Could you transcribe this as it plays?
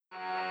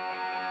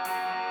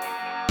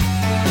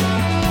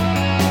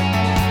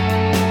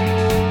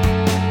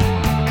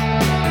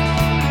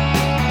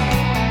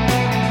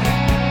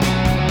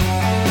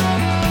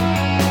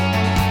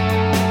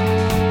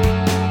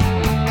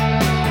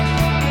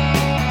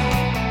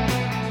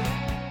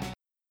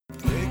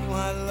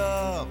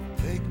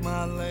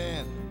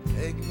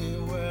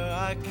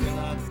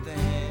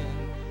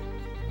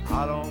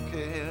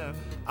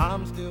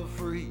I'm still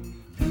free.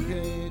 You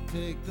can't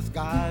take the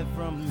sky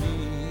from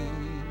me.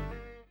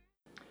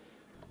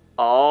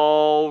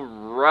 All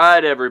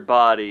right,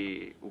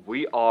 everybody.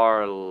 We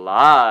are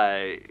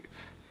live.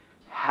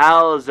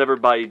 How's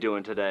everybody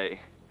doing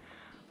today?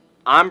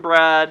 I'm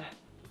Brad.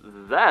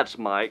 That's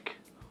Mike.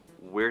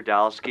 We're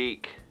Dallas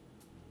Geek.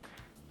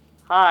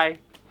 Hi.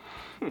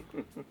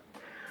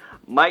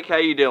 Mike, how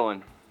you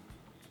doing?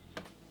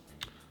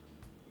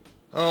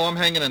 Oh, I'm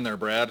hanging in there,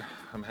 Brad.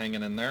 I'm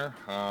hanging in there.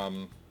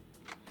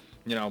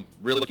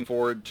 Really looking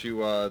forward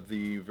to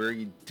the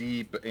very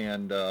deep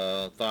and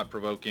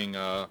thought-provoking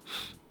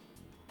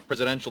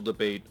presidential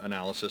debate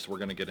analysis we're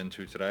going to get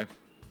into today.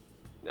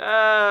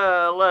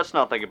 Let's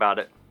not think about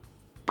it.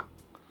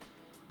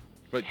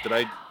 Wait,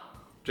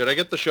 did I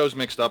get the shows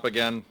mixed up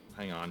again?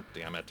 Hang on,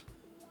 damn it.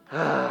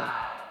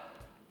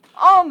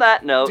 On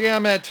that note,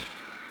 Damn it.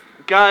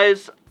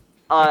 guys,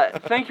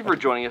 thank you for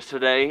joining us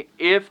today.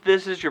 If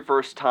this is your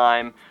first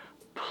time,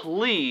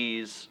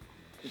 please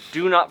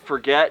do not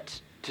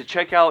forget to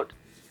check out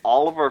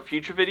all of our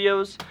future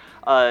videos.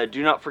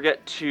 Do not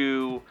forget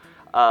to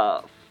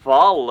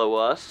follow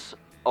us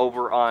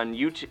over on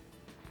YouTube,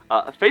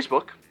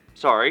 Facebook,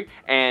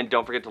 and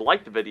don't forget to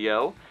like the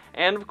video.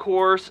 And of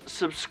course,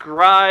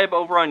 subscribe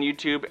over on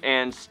YouTube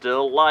and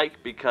still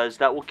like, because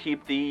that will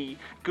keep the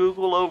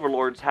Google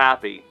overlords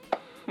happy.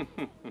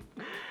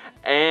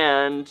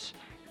 And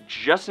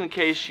just in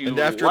case you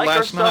like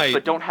our stuff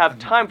but don't have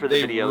time for the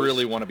videos, they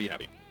really want to be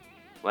happy.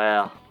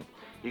 Well,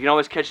 you can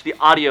always catch the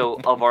audio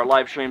of our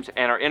live streams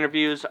and our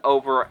interviews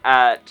over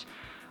at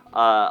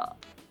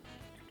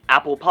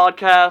Apple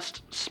Podcast,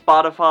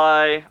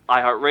 Spotify,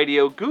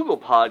 iHeartRadio, Google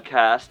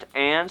Podcast,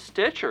 and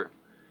Stitcher.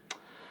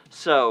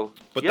 So,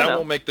 but that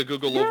won't make the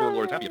Google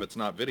overlords happy if it's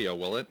not video,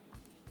 will it?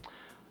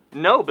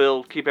 No, but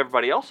it'll keep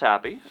everybody else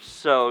happy.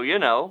 So,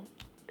 it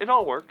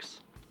all works.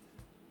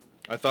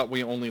 I thought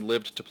we only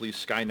lived to please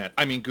Skynet.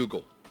 I mean,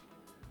 Google.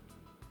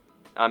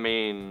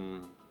 Meh?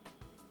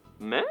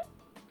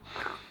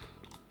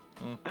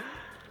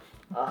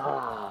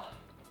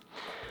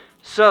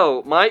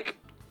 So, Mike,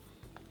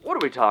 what are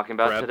we talking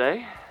about Brad,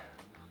 today?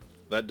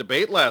 That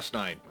debate last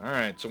night. All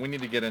right, so we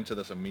need to get into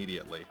this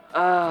immediately.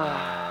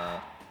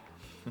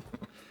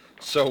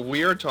 So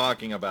we are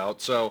talking about,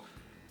 to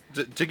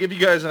give you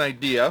guys an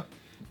idea,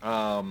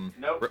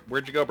 Nope.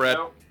 Where'd you go, Brad?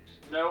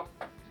 No.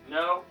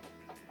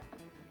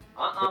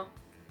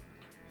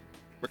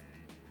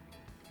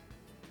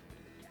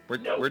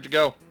 Where'd you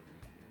go?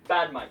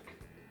 Bad Mike.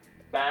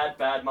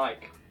 Bad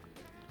Mike.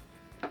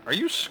 Are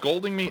you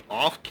scolding me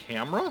off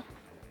camera?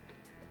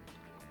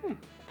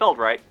 Felt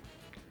right.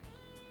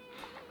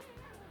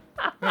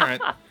 All right.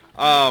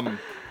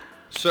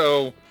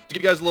 So to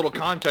give you guys a little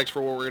context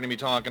for what we're going to be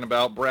talking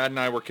about, Brad and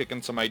I were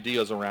kicking some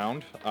ideas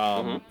around.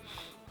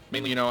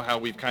 Mainly, how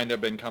we've kind of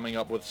been coming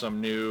up with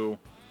some new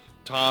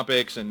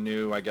topics and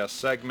new,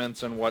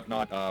 segments and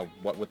whatnot,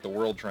 what with the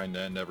world trying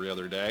to end every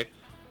other day.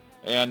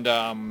 And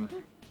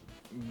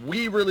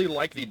we really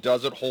like the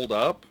Does It Hold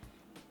Up?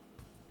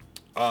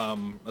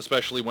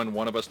 Especially when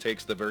one of us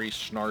takes the very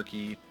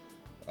snarky,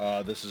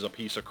 this is a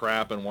piece of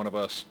crap, and one of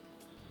us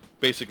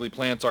basically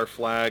plants our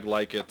flag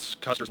like it's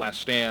Custer's last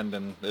stand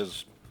and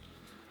is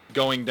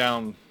going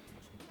down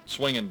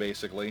swinging,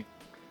 basically.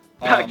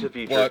 Back to the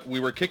future. But we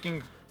were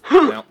kicking...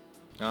 Oh,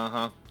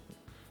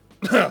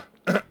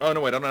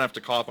 no, wait, I don't have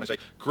to cough when I say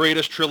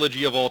greatest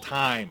trilogy of all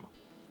time.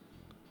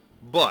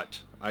 But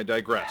I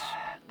digress.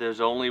 There's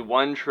only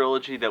one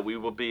trilogy that we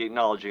will be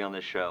acknowledging on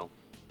this show.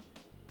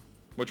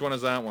 Which one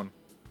is that one?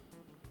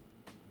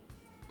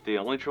 The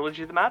only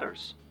trilogy that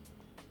matters.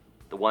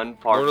 The one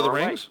far, Lord of the far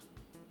away. Rings?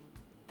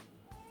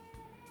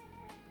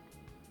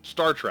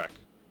 Star Trek.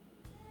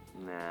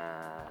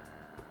 Nah.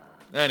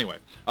 Anyway,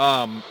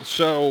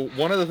 so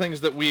one of the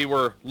things that we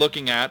were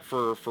looking at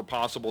for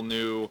possible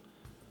new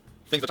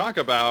things to talk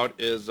about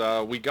is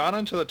we got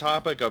into the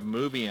topic of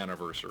movie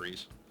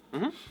anniversaries.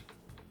 Mm-hmm.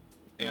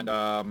 And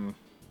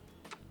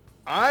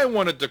I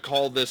wanted to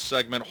call this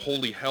segment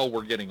Holy Hell,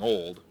 We're Getting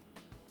Old.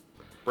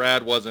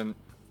 Brad wasn't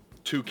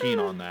too keen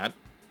on that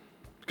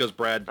because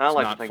Brad's I don't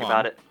like not to think fun.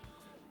 about it.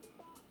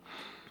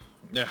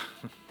 Yeah.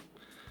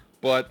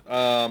 But,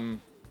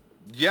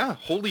 yeah,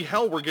 holy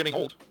hell, we're getting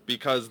old.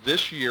 Because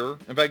this year,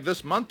 in fact,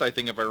 this month, I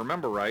think, if I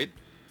remember right,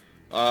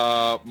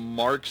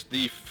 marks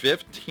the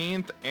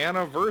 15th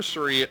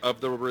anniversary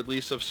of the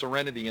release of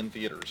Serenity in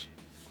theaters.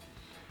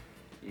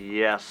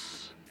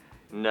 Yes.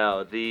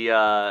 No,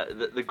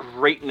 the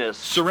greatness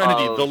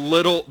Serenity, of, the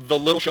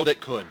little show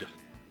that could.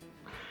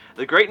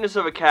 The greatness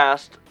of a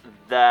cast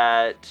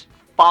that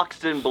Fox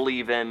didn't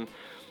believe in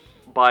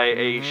by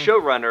a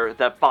showrunner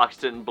that Fox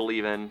didn't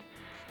believe in,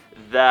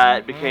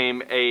 that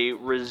became a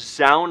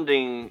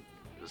resounding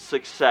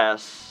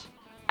success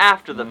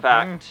after the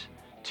fact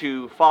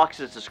to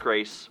Fox's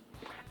disgrace,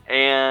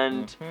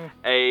 and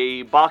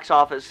a box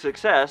office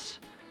success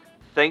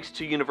thanks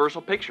to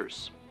Universal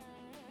Pictures.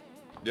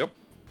 Yep.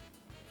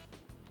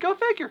 Go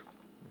figure.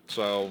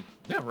 So,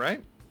 yeah,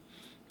 right?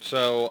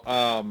 So,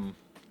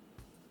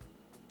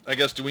 I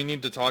guess, do we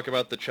need to talk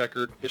about the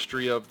checkered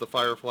history of the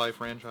Firefly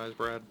franchise,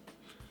 Brad?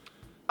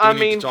 I We need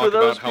to mean, talk for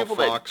those about how people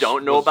that Fox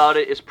don't know was- about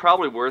it, it's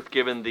probably worth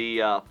giving the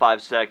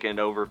 5-second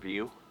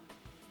overview.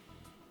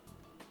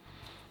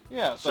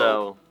 Yeah,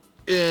 So,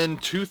 in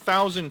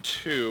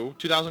 2002,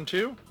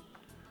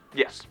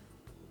 yes,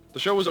 the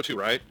show was 2002,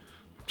 right?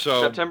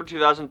 So September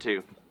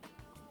 2002.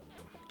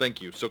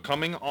 thank you. So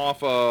coming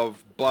off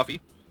of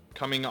Buffy,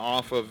 coming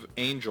off of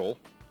Angel,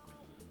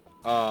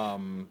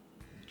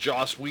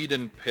 Joss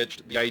Whedon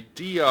pitched the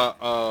idea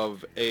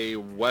of a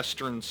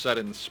Western set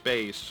in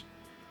space,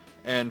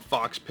 and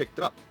Fox picked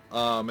it up.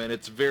 And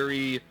it's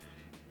very,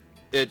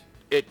 it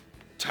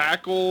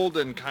tackled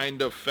and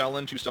kind of fell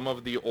into some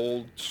of the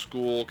old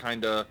school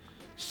kind of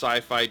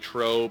sci-fi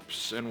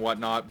tropes and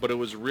whatnot, but it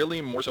was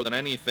really more so than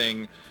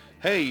anything,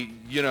 hey,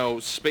 you know,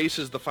 space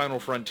is the final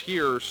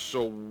frontier,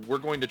 so we're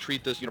going to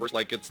treat this universe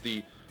like it's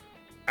the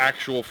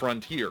actual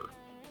frontier.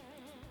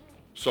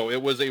 So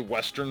it was a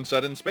Western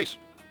set in space.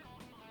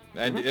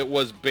 And it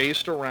was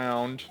based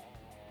around,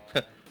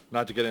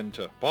 not to get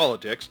into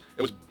politics,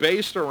 it was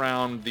based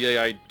around the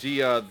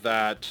idea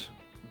that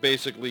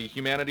basically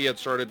humanity had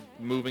started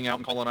moving out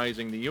and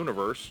colonizing the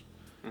universe,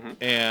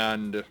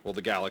 and, well,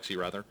 the galaxy,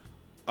 rather.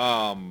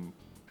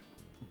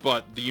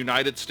 But the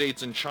United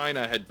States and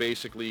China had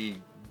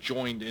basically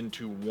joined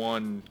into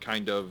one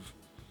kind of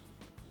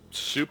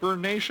super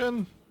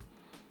nation?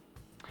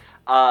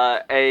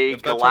 A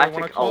If that's what I wanna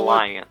galactic call it.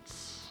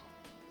 alliance.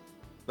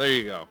 There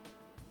you go.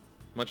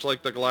 Much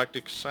like the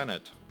Galactic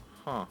Senate.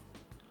 Huh.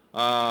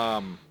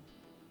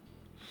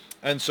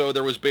 And so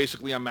there was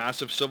basically a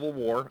massive civil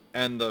war,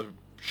 and the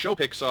show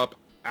picks up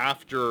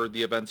after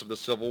the events of the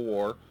Civil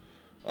War,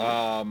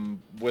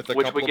 with a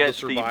Which couple we of get the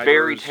survivors. the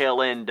very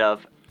tail end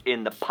of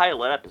in the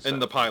pilot episode. In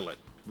the pilot,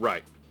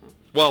 right.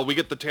 Well, we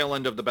get the tail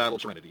end of the Battle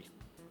of Serenity.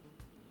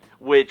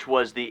 Which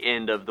was the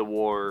end of the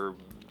war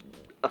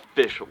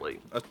officially.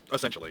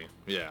 Essentially,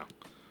 yeah.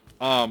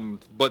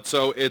 But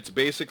so it's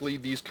basically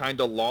these kind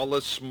of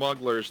lawless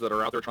smugglers that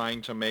are out there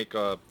trying to make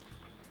a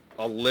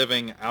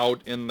living out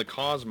in the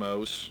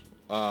cosmos,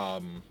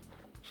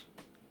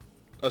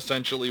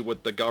 essentially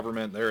with the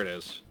government. There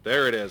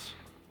it is.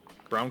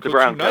 Brown coats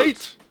brown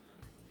unite.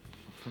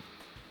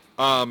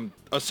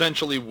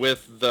 Essentially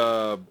with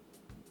the,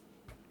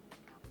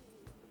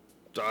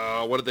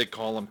 what did they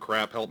call them?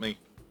 Crap, help me.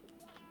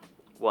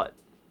 What?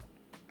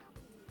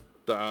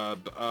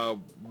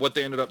 What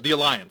they ended up, the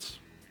Alliance.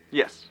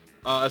 Yes.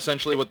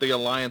 Essentially with the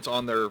Alliance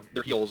on their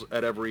heels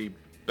at every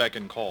beck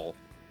and call.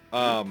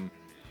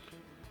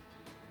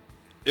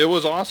 It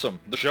was awesome.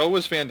 The show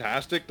was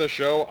fantastic. The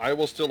show, I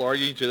will still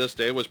argue to this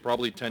day, was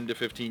probably 10 to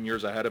 15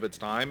 years ahead of its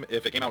time.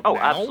 If it came out now,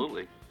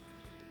 Absolutely.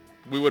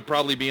 we would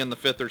probably be in the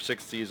 5th or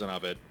 6th season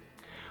of it.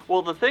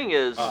 Well, the thing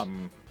is,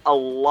 a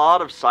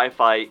lot of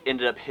sci-fi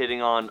ended up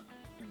hitting on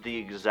the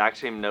exact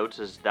same notes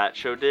as that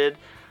show did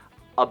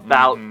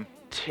about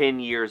 10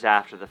 years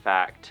after the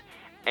fact.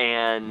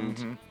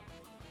 And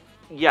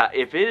yeah,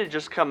 if it had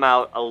just come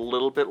out a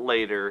little bit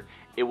later,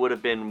 it would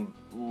have been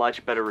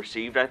much better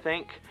received, I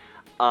think.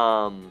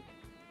 I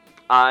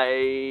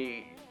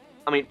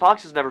mean,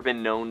 Fox has never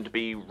been known to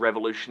be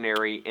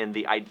revolutionary in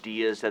the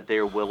ideas that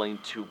they're willing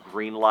to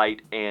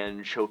greenlight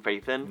and show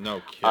faith in. No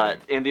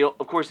kidding. And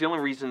of course, the only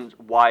reason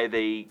why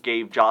they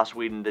gave Joss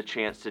Whedon the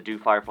chance to do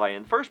Firefly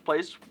in the first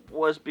place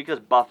was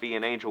because Buffy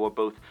and Angel were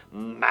both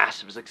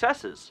massive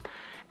successes.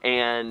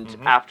 And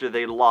after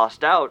they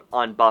lost out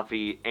on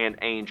Buffy and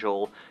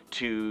Angel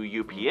to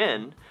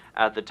UPN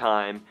at the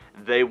time,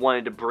 they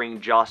wanted to bring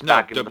Joss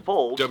back into the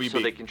fold WB. so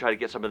they can try to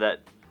get some of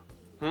that.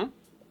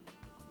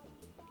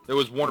 It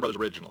was Warner Brothers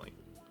originally.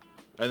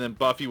 And then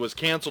Buffy was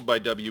canceled by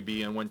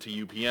WB and went to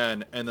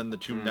UPN, and then the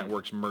two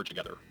networks merged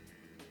together.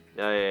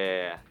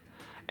 Yeah.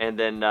 And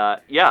then,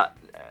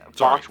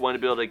 Fox wanted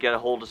to be able to get a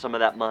hold of some of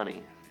that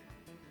money.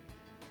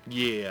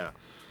 Yeah.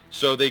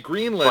 So they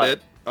greenlit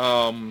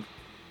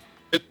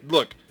it.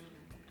 Look,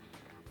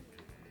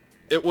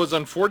 it was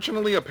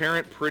unfortunately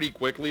apparent pretty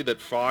quickly that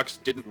Fox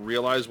didn't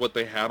realize what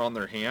they had on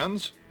their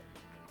hands.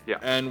 Yeah.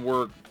 And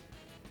were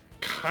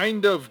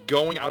kind of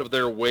going out of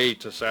their way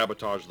to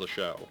sabotage the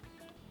show.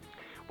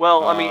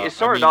 Well, I mean, it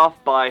started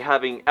off by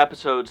having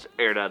episodes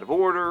aired out of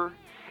order,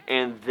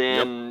 and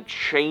then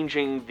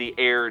changing the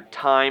air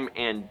time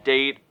and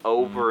date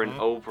over and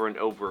over and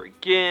over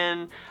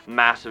again,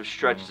 massive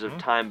stretches of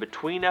time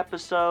between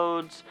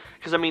episodes.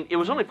 Because, I mean, it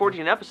was only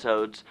 14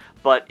 episodes,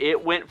 but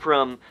it went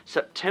from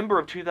September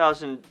of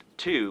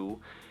 2002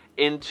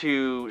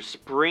 into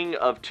spring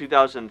of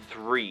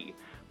 2003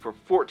 for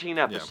 14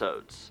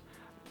 episodes.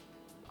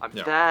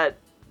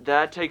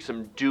 That takes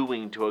some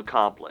doing to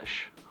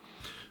accomplish.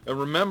 And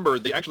remember,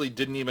 they actually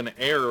didn't even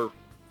air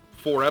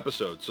 4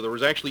 episodes, so there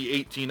was actually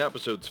 18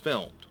 episodes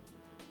filmed,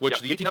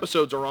 which the 18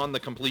 episodes are on the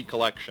complete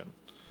collection.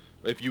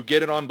 If you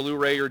get it on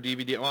Blu-ray or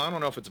DVD, well, I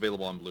don't know if it's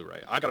available on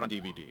Blu-ray. I got it on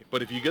DVD.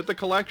 But if you get the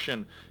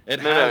collection,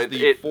 it has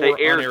the 4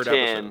 unaired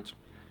episodes.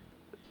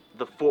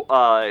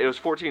 It was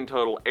 14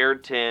 total,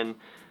 aired 10,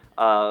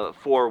 4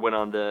 went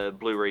on the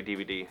Blu-ray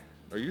DVD.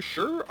 Are you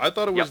sure? I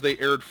thought it was Yep. they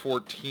aired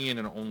 14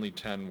 and only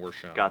 10 were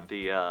shown. Got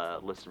the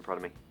list in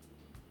front of me.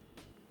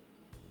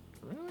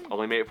 Really?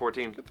 Only made it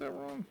 14. Get that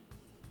wrong?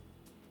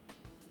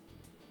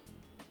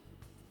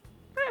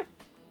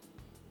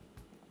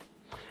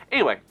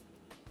 Anyway.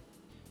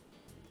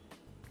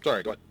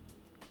 Sorry, go ahead.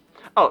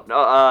 Oh,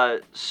 no,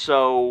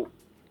 so,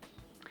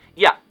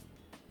 yeah.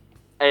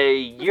 A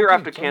year 14, after son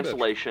of a bitch.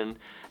 cancellation,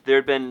 there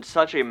had been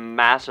such a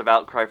massive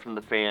outcry from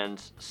the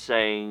fans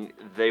saying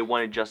they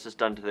wanted justice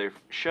done to their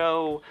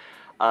show,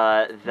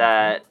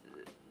 that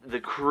the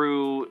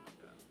crew,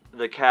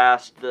 the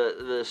cast,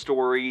 the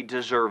story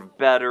deserved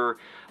better.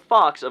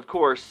 Fox, of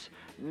course,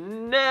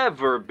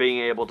 never being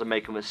able to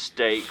make a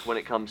mistake when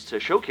it comes to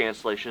show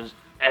cancellations,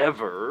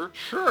 ever.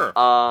 Sure.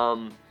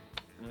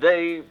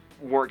 They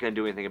weren't going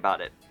to do anything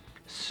about it.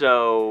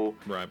 So,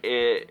 Right.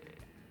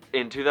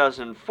 in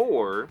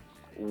 2004,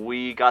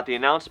 we got the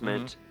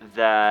announcement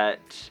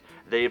that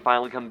they had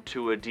finally come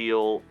to a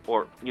deal,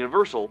 or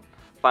Universal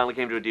finally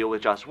came to a deal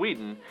with Joss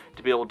Whedon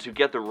to be able to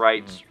get the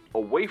rights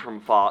away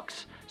from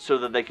Fox so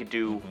that they could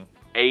do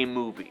a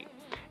movie.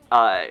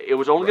 It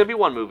was only going to be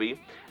one movie,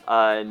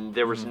 and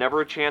there was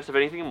never a chance of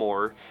anything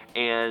more,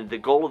 and the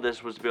goal of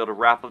this was to be able to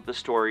wrap up the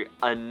story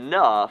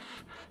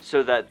enough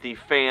so that the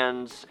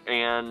fans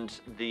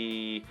and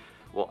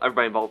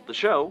everybody involved with the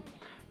show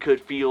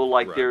could feel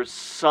like there's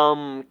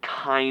some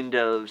kind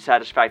of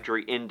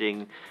satisfactory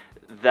ending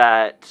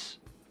that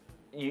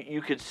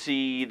you could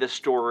see the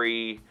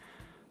story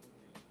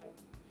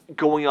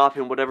going off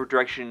in whatever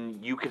direction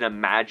you can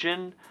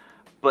imagine,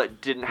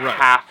 but didn't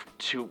have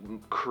to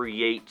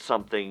create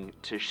something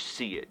to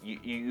see it.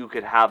 You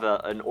could have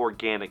an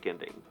organic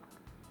ending.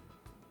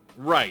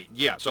 Right,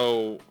 yeah.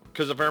 So,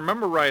 because if I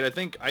remember right, I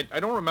think, I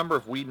don't remember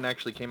if Whedon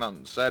actually came out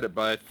and said it,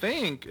 but I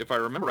think, if I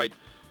remember right,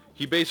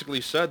 he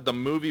basically said the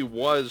movie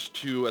was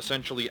to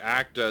essentially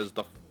act as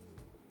the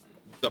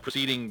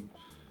preceding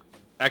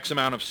X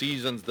amount of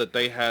seasons that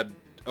they had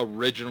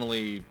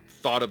originally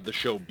thought of the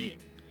show being.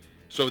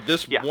 So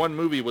this one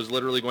movie was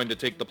literally going to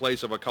take the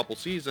place of a couple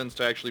seasons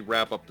to actually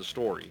wrap up the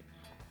story.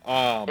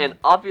 And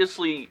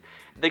obviously,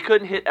 they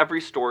couldn't hit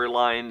every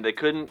storyline. They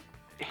couldn't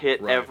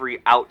hit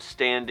every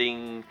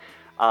outstanding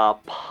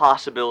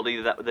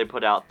possibility that they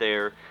put out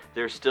there.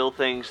 There's still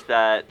things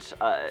that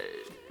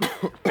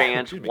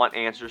fans want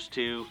answers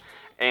to.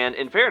 And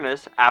in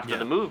fairness, after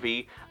the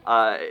movie,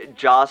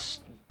 Joss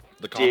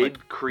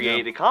did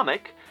create a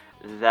comic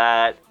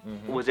that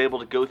was able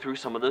to go through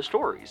some of those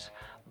stories.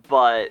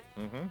 But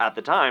at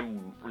the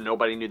time,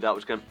 nobody knew that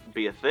was going to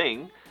be a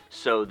thing.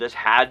 So this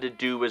had to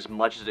do as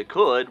much as it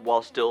could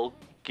while still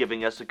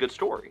giving us a good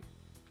story.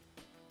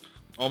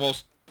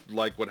 Almost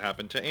like what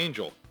happened to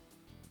Angel.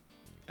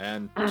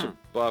 And to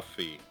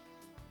Buffy.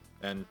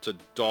 And to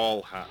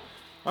Dollhouse.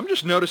 I'm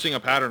just noticing a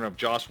pattern of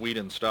Joss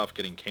Whedon stuff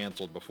getting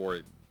canceled before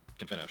it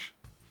can finish.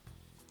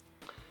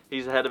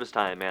 He's ahead of his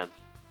time, man.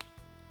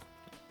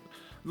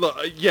 Look,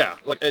 yeah,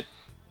 like it...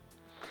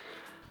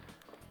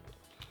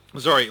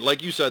 Sorry,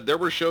 like you said, there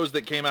were shows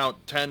that came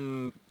out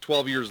 10,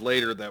 12 years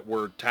later that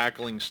were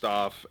tackling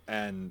stuff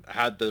and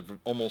had the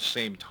almost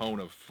same tone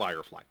of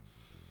Firefly.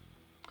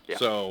 Yeah.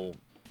 So,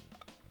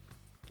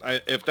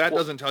 if that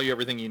doesn't tell you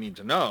everything you need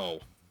to know...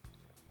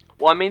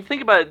 Well, I mean,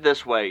 think about it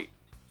this way.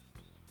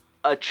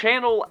 A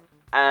channel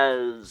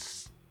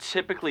as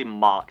typically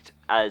mocked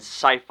as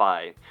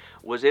sci-fi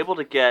was able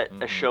to get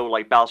a show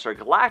like Battlestar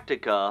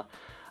Galactica,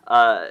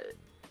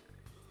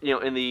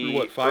 in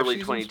the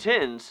early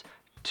 2010s,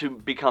 to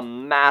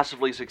become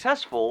massively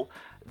successful,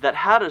 that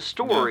had a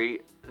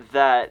story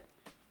that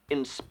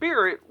in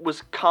spirit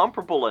was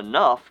comparable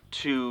enough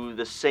to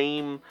the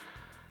same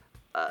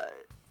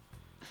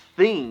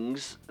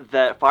things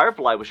that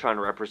Firefly was trying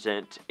to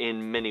represent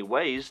in many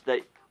ways,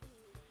 that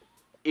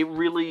it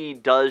really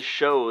does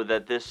show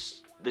that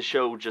the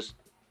show just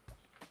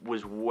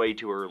was way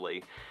too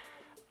early.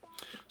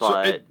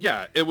 But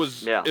it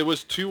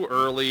was too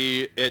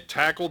early. It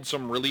tackled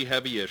some really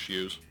heavy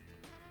issues.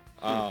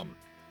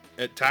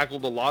 It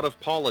tackled a lot of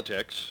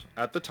politics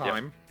at the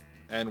time,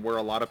 and where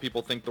a lot of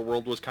people think the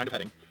world was kind of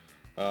heading.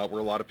 Where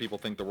a lot of people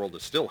think the world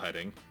is still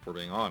heading, if we're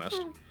being honest.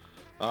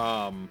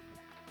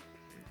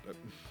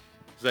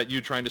 Is that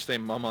you trying to stay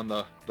mum on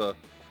the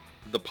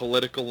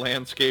political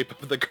landscape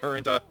of the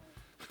current...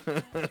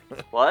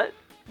 What?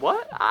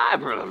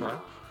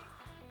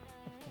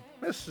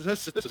 This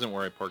isn't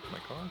where I parked my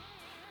car.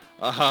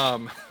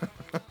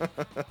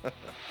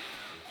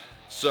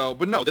 So,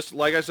 but no, this,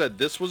 like I said,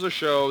 this was a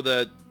show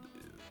that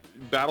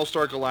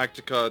Battlestar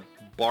Galactica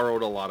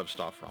borrowed a lot of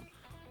stuff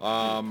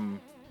from.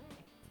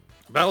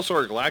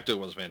 Battlestar Galactica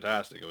was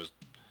fantastic. It was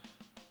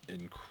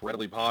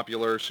incredibly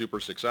popular, super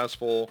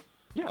successful.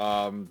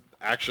 Yeah.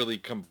 Actually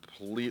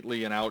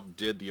completely and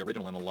outdid the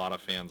original in a lot of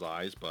fans'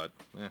 eyes, but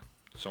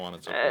so on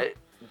and so forth.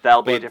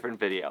 That'll be a different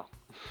video.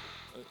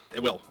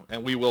 It will,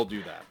 and we will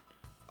do that.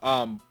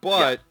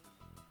 But,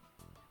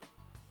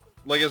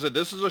 like I said,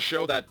 this is a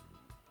show that,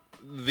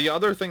 the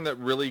other thing that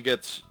really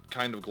gets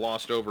kind of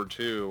glossed over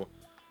too,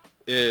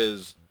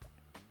 is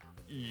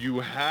you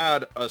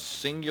had a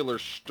singular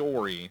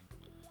story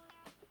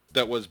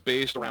that was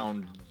based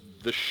around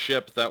the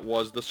ship that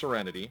was the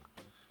Serenity.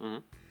 Mm-hmm.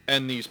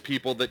 And these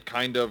people that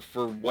kind of,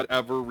 for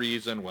whatever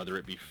reason, whether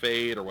it be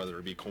fate or whether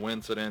it be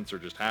coincidence or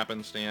just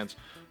happenstance,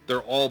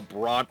 they're all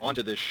brought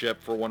onto this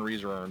ship for one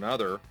reason or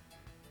another.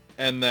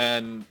 And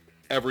then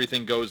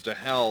everything goes to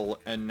hell,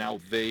 and now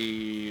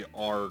they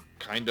are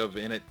kind of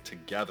in it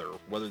together,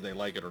 whether they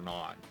like it or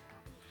not.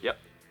 Yep.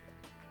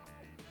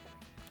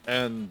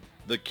 And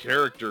the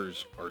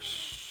characters are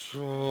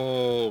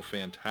so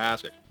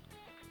fantastic.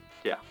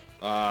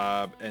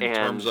 Yeah. In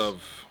terms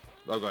of...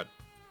 Oh, go ahead.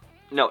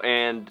 No,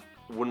 and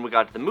when we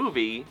got to the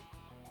movie,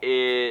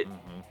 it...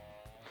 Mm-hmm.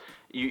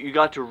 You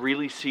got to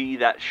really see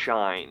that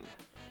shine.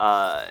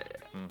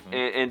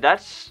 And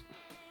that's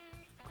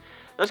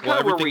kind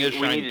of where we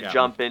need to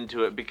jump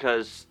into it,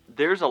 because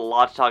there's a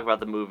lot to talk about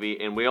the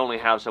movie, and we only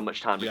have so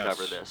much time to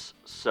cover this.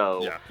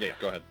 So yeah,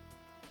 go ahead.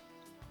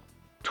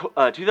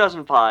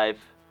 2005,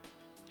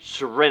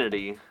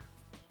 Serenity.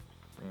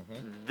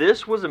 Mm-hmm.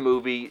 This was a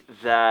movie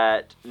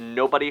that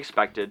nobody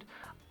expected,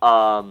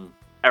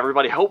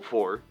 everybody hoped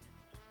for,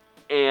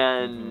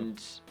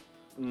 and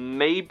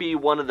maybe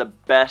one of the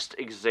best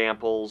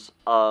examples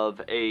of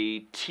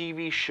a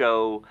TV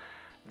show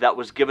that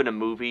was given a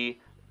movie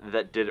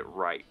that did it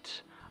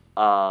right.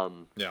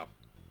 Yeah.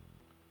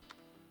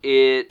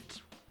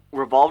 It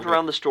revolved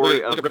around the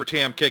story of... Look at River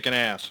Tam kicking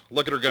ass.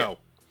 Look at her go.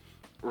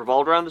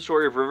 Revolved around the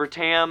story of River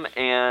Tam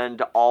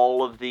and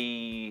all of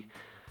the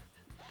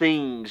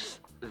things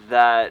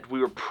that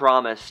we were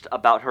promised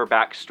about her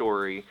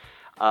backstory.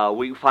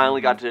 We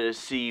finally got to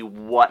see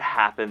what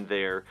happened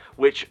there,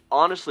 which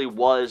honestly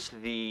was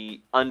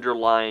the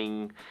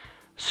underlying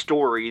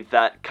story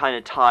that kind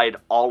of tied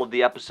all of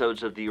the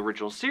episodes of the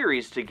original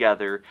series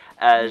together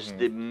as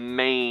the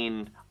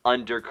main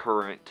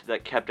undercurrent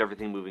that kept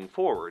everything moving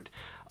forward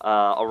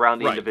around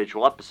the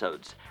individual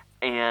episodes.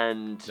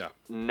 And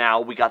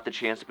now we got the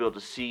chance to be able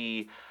to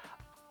see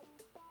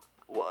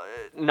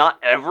not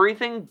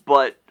everything,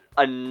 but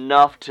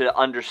enough to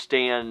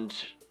understand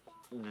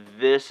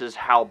this is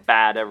how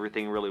bad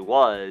everything really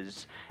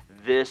was.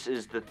 This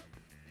is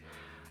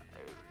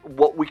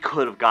what we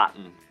could have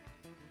gotten.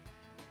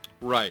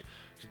 Right.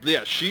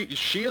 Yeah, she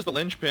is the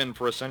linchpin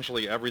for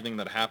essentially everything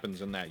that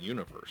happens in that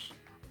universe.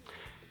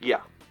 Yeah.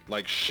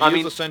 Like, she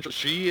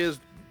is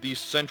the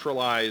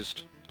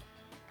centralized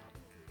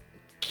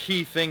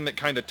key thing that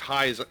kind of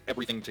ties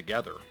everything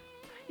together.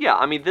 Yeah,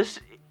 I mean, this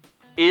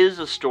is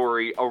a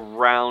story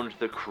around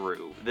the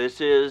crew. This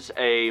is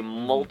a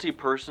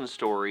multi-person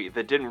story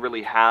that didn't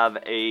really have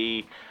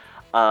a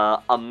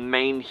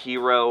main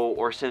hero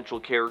or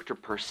central character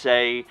per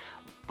se,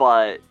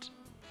 but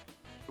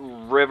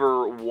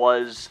River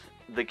was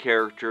the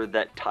character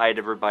that tied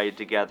everybody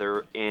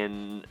together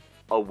in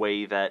a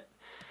way that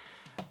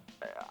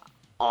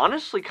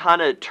honestly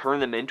kind of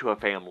turned them into a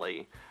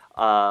family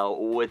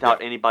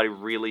without anybody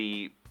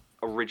really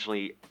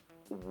originally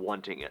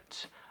wanting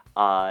it.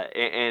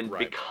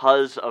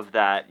 Because of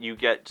that, you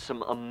get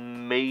some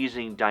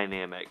amazing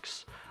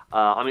dynamics.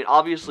 I mean,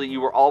 obviously,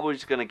 you were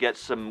always going to get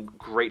some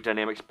great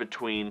dynamics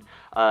between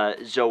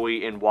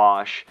Zoe and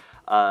Wash,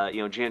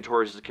 Jan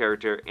Torres'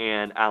 character,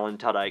 and Alan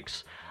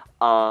Tudyk's.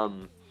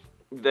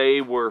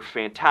 They were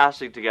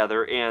fantastic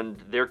together, and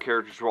their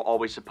characters were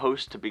always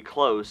supposed to be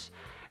close.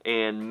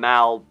 And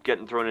Mal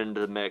getting thrown into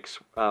the mix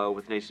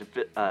with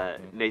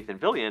Nathan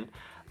Fillion,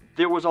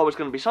 there was always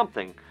going to be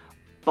something.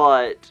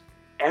 But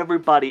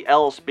everybody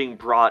else being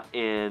brought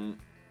in,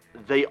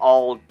 they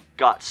all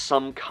got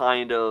some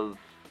kind of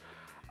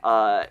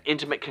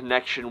intimate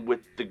connection with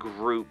the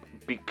group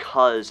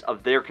because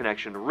of their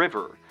connection to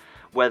River.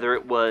 Whether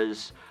it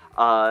was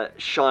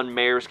Sean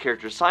Mayer's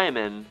character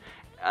Simon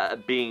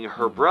being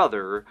her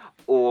brother,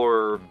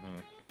 or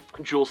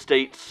Jewel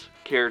Staite's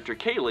character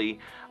Kaylee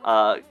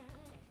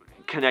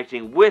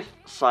connecting with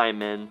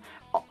Simon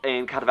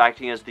and kind of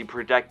acting as the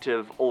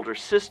protective older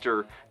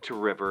sister to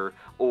River,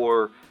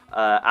 or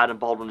Adam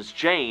Baldwin's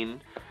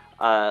Jane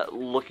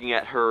looking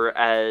at her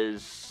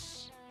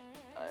as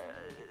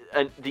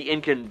the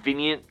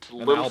inconvenient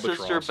little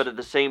sister, but at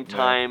the same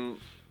time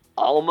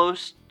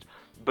almost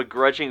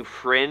begrudging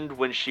friend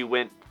when she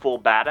went full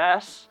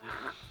badass.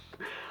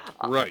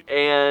 Right.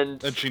 And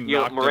she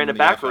Miranda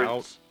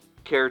Baccarat's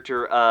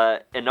character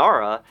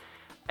Inara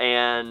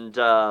and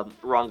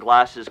Ron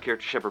Glass's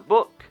character Shepard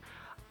Book,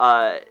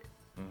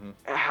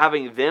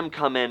 having them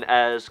come in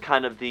as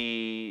kind of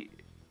the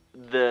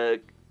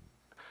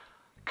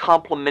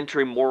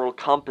complementary moral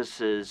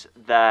compasses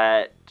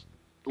that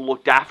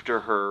looked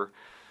after her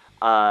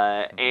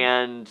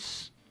and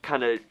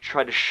kind of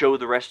tried to show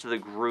the rest of the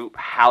group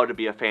how to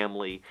be a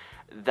family.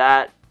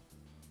 That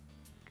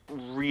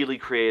really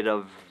created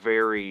a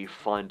very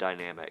fun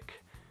dynamic.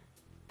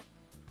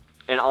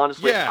 And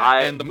honestly,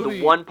 the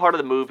one part of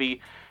the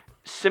movie,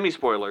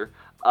 semi-spoiler,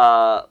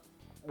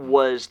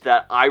 was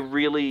that I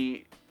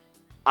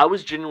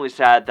was genuinely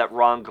sad that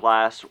Ron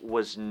Glass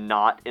was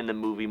not in the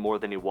movie more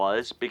than he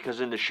was,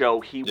 because in the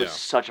show he was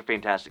such a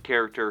fantastic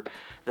character.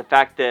 The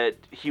fact that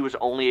he was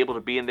only able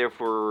to be in there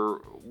for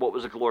what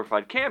was a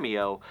glorified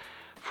cameo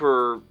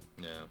for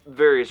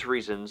various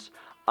reasons,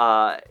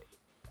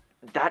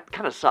 that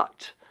kind of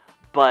sucked.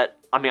 But,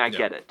 I mean, I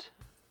get it.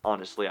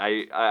 Honestly,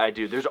 I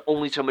do. There's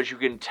only so much you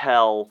can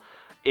tell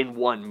in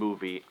one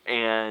movie,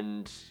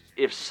 and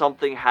if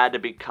something had to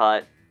be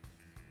cut,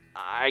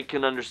 I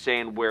can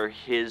understand where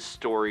his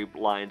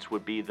storylines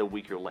would be the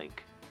weaker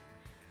link.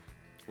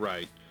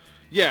 Right.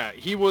 Yeah,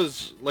 he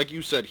was, like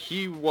you said,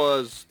 he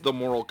was the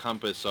moral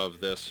compass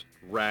of this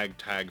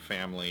ragtag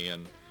family,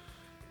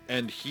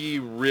 and he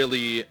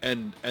really,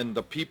 and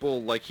the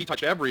people, like, he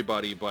touched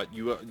everybody, but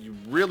you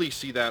really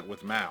see that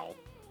with Mal.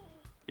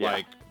 Yeah.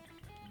 Like,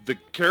 the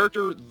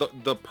character,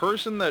 the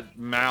person that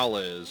Mal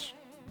is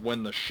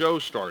when the show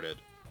started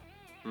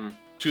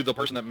to the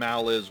person that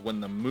Mal is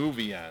when the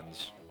movie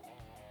ends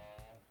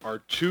are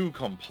two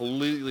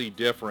completely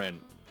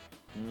different.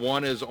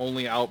 One is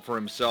only out for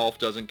himself,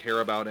 doesn't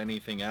care about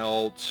anything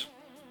else,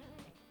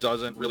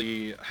 doesn't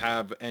really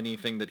have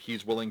anything that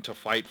he's willing to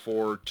fight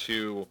for,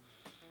 to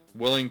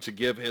willing to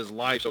give his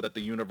life so that the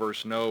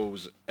universe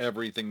knows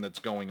everything that's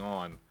going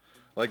on.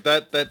 Like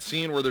that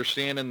scene where they're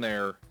standing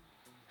there,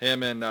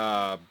 him and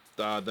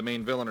the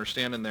main villain are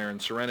standing there in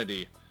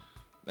Serenity,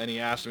 and he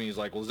asked me, he's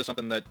like, well, is this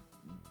something that,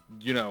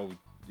 you know,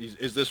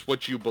 is this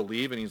what you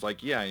believe? And he's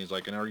like, yeah. And he's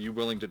like, and are you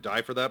willing to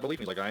die for that belief?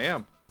 And he's like, I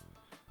am.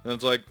 And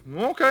it's like,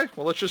 okay,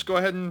 well, let's just go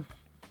ahead and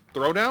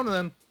throw down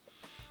then.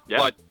 Yeah.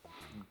 But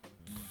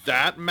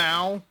that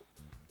Mal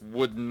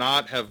would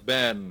not have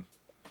been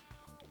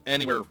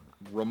anywhere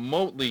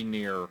remotely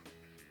near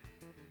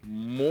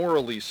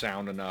morally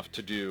sound enough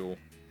to do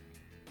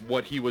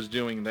what he was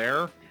doing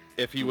there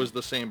if he was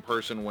the same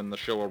person when the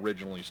show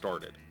originally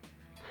started.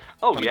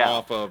 Oh, coming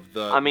off of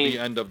the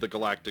end of the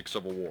Galactic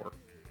Civil War.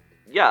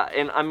 Yeah,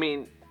 and I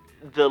mean,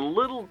 the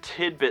little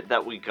tidbit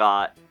that we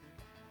got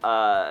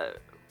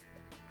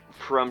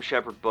from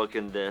Shepard Book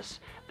in this,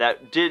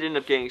 that did end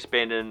up getting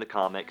expanded in the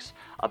comics,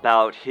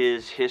 about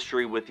his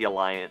history with the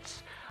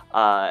Alliance,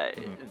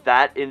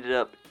 that ended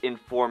up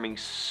informing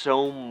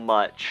so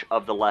much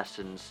of the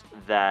lessons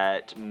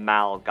that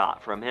Mal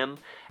got from him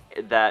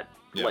that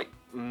like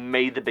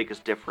made the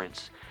biggest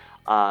difference.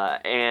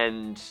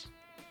 And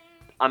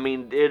I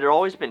mean, it had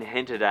always been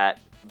hinted at,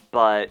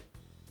 but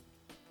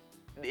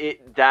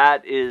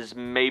that is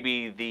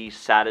maybe the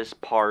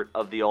saddest part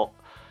of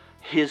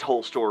his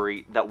whole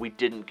story that we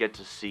didn't get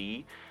to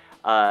see.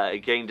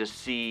 Getting to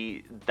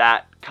see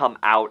that come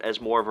out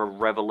as more of a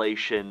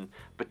revelation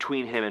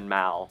between him and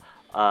Mal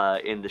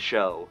in the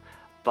show.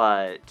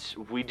 But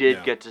we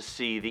did get to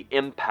see the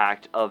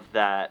impact of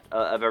that,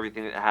 of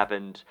everything that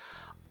happened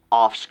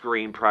off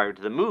screen prior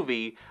to the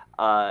movie,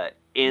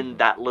 in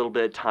that little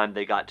bit of time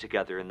they got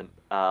together in the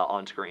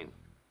on screen.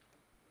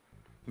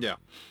 Yeah,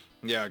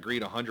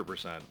 agreed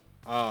 100%.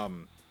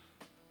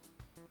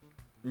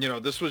 You know,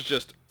 this was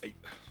just.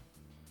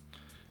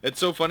 It's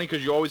so funny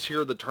because you always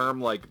hear the term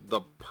like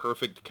the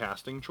perfect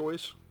casting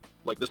choice.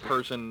 Like this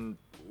person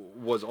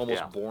was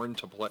almost born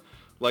to play.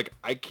 Like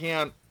I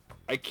can't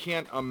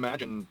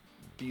imagine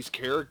these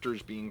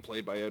characters being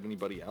played by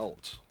anybody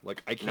else.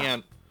 Like I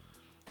can't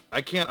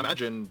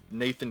imagine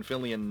Nathan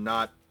Fillion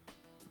not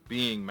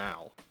being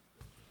Mal.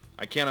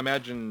 I can't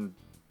imagine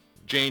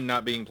Jane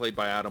not being played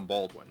by Adam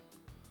Baldwin.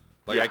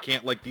 Like I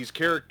can't, like, these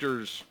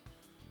characters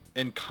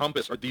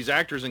encompass, or these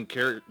actors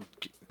encompassed,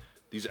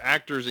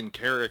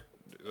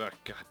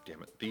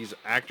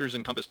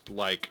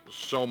 like,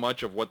 so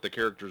much of what the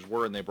characters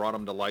were, and they brought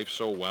them to life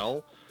so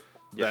well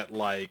that,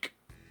 like,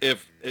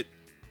 if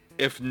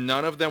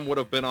none of them would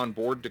have been on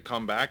board to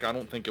come back, I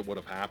don't think it would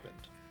have happened.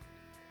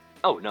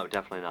 Oh, no,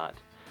 definitely not.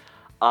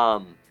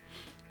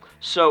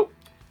 So,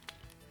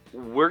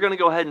 we're going to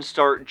go ahead and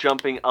start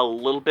jumping a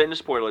little bit into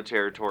spoiler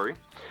territory.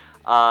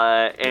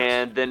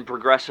 And then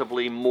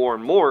progressively more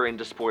and more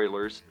into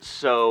spoilers.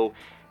 So,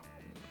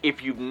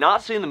 if you've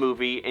not seen the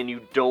movie and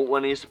you don't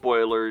want any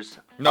spoilers...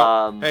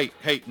 No, hey,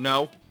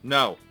 no.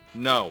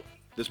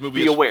 This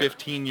movie is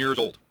 15 years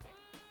old.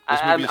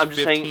 I'm just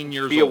saying,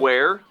 be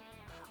aware.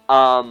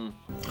 I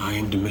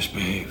aim to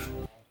misbehave.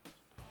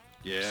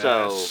 Yes.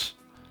 So,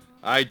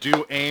 I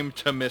do aim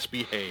to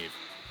misbehave.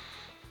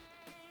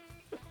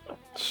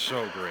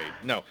 So great.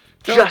 No.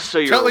 Just so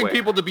you're telling aware.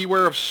 people to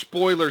beware of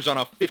spoilers on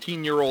a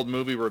 15-year-old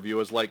movie review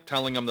is like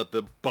telling them that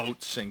the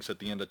boat sinks at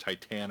the end of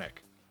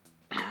Titanic.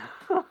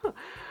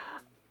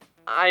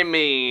 I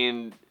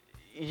mean,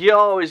 you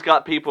always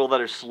got people that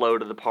are slow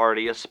to the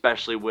party,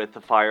 especially with the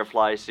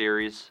Firefly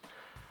series.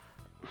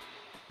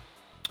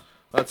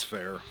 That's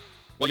fair.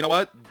 Well, you know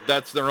what?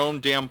 That's their own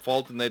damn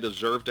fault, and they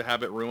deserve to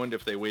have it ruined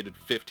if they waited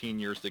 15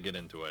 years to get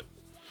into it.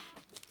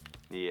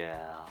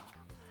 Yeah.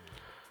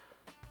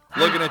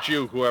 Looking at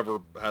you, whoever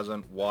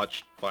hasn't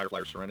watched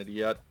Firefly or Serenity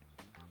yet.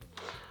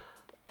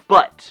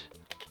 But,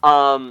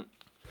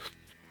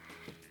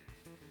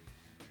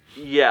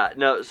 yeah,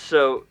 no,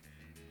 so,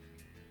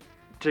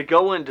 to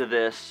go into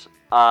this,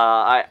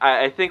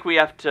 I think we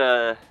have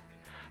to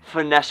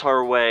finesse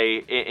our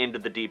way into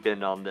the deep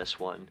end on this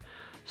one.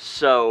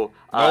 So,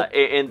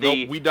 in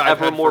the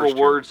ever-immortal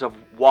words of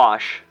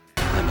Wash...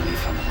 Emily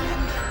from the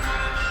wind.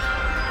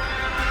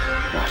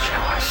 Watch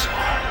how I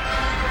soar.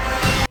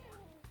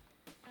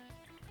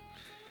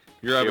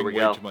 You're having we way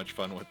go. too much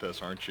fun with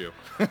this, aren't you?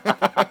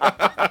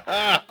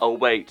 Oh,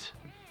 wait.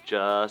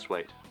 Just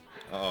wait.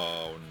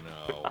 Oh,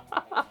 no.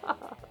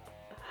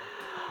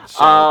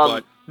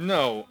 But,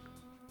 no.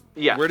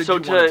 Yeah, Where did so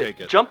you want to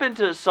take it? Jump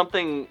into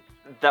something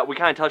that we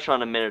kind of touched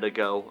on a minute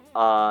ago,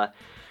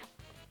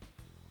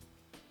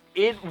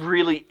 it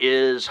really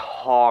is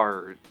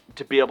hard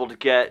to be able to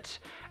get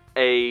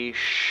a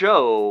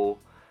show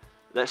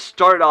that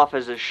started off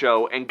as a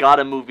show and got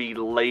a movie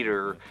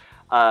later,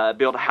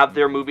 be able to have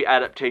their movie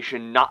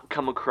adaptation not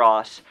come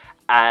across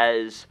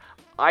as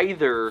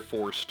either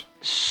forced,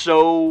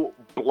 so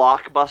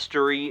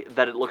blockbustery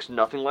that it looks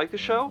nothing like the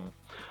show,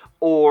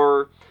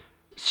 or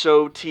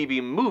so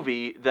TV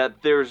movie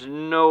that there's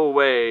no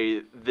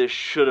way this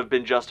should have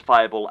been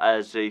justifiable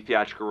as a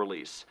theatrical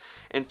release.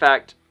 In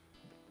fact,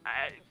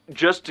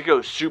 just to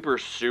go super,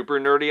 super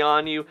nerdy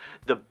on you,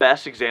 the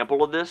best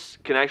example of this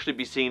can actually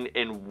be seen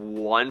in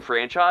one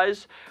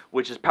franchise,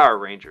 which is Power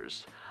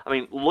Rangers. I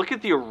mean, look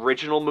at the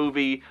original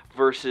movie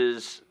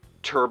versus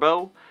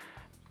Turbo.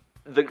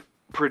 The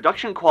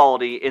production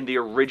quality in the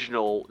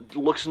original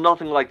looks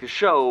nothing like the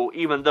show,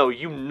 even though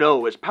you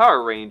know it's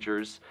Power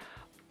Rangers.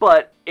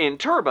 But in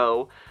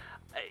Turbo,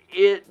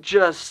 it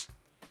just...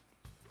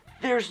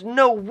 there's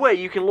no way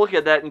you can look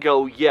at that and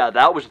go, yeah,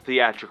 that was a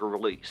theatrical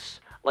release.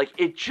 Like,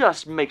 it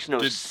just makes no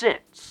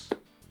sense.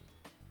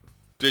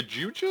 Did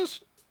you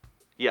just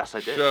Yes, I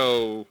did.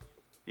 show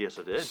Yes,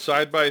 I did.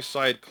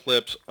 side-by-side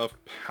clips of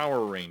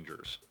Power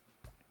Rangers?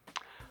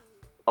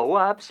 Oh,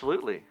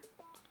 absolutely.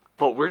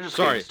 But we're just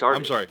getting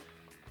started.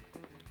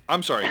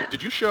 I'm sorry.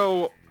 Did you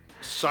show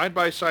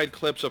side-by-side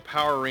clips of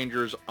Power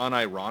Rangers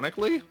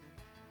unironically?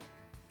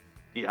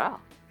 Yeah.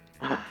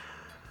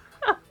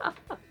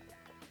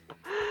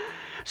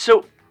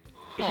 So,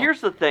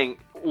 here's the thing.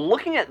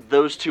 Looking at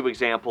those two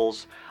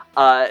examples,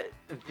 not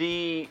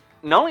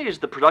only is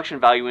the production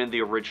value in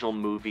the original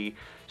movie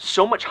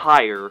so much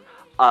higher,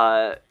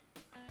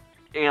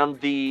 and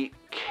the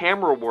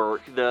camera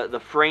work,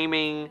 the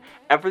framing,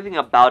 everything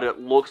about it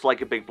looks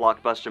like a big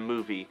blockbuster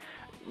movie.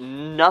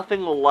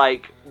 Nothing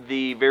like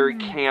the very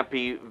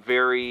campy,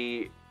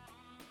 very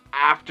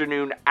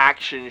afternoon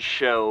action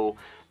show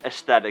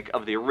aesthetic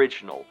of the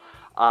original.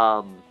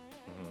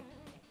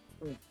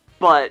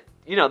 But,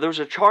 you know, there's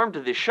a charm to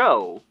the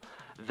show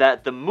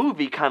that the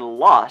movie kind of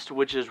lost,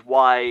 which is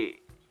why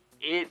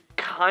it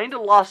kind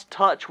of lost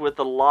touch with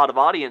a lot of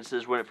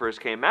audiences when it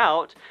first came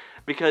out,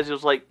 because it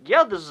was like,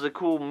 yeah, this is a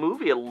cool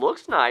movie, it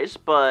looks nice,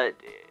 but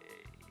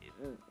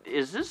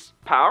is this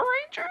Power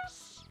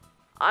Rangers?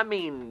 I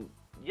mean,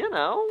 you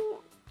know,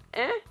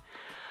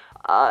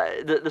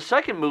 The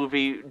second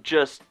movie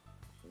just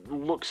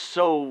looks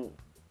so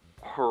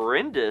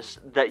horrendous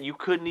that you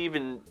couldn't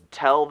even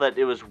tell that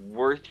it was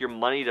worth your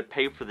money to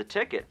pay for the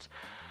ticket.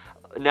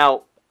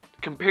 Now,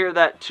 compare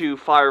that to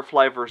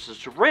Firefly versus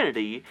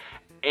Serenity,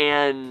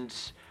 and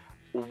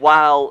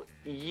while,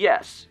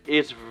 yes,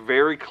 it's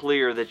very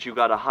clear that you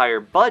got a higher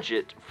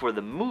budget for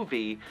the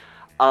movie,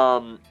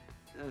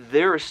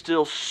 there are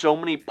still so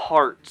many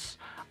parts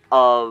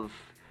of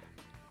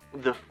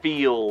the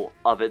feel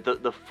of it,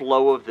 the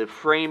flow of the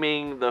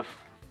framing, the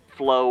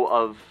flow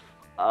of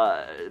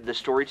the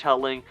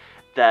storytelling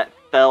that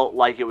felt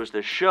like it was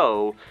the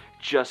show,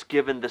 just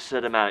given the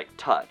cinematic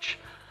touch.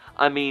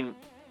 I mean,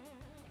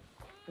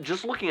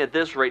 just looking at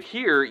this right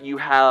here, you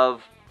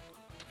have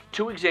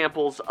two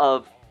examples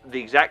of the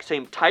exact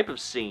same type of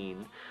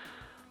scene,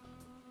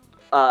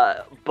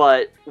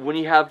 but when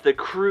you have the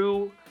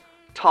crew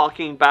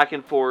talking back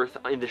and forth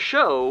in the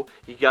show,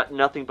 you got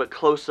nothing but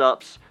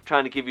close-ups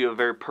trying to give you a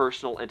very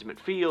personal, intimate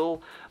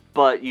feel,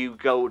 but you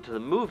go to the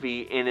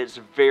movie and it's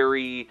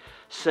very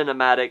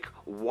cinematic,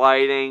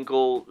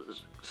 wide-angle,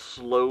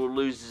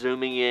 slowly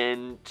zooming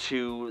in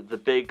to the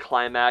big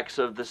climax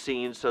of the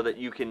scene so that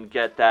you can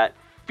get that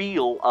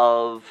feel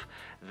of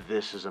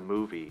this is a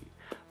movie.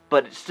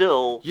 But it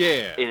still,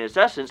 in its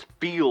essence,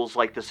 feels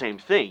like the same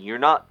thing. You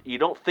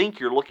don't think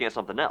you're looking at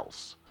something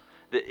else.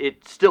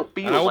 It still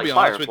feels like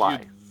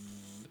Firefly.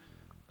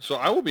 So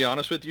I will be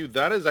honest with you,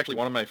 that is actually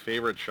one of my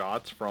favorite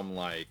shots from,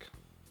 like,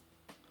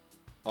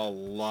 a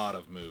lot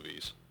of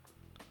movies.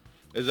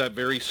 Is that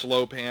very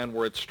slow pan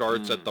where it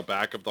starts at the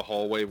back of the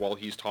hallway while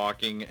he's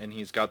talking, and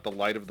he's got the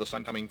light of the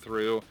sun coming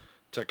through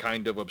to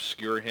kind of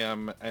obscure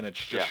him, and it's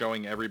just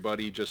showing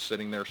everybody just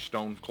sitting there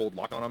stone cold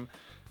locked on him.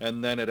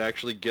 And then it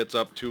actually gets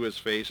up to his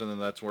face, and then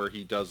that's where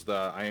he does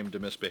the I am to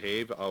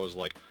misbehave. I was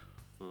like,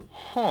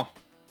 huh.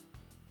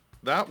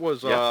 That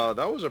was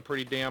a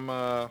pretty damn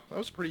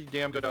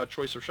good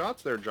choice of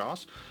shots there,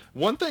 Joss.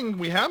 One thing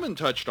we haven't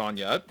touched on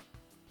yet,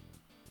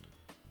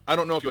 I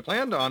don't know if you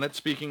planned on it,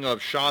 speaking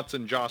of shots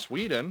and Joss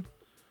Whedon,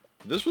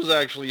 this was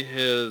actually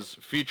his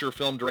feature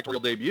film directorial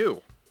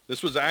debut.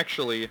 This was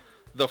actually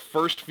the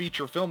first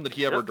feature film that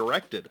he ever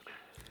directed.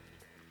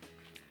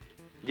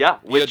 Yeah,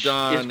 which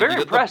is very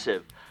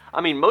impressive.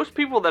 I mean, most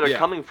people that are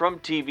coming from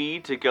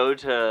TV to go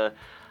to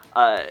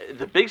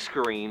the big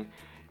screen,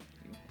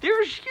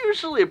 there's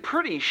usually a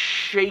pretty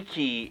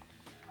shaky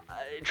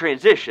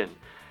transition.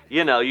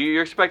 You know,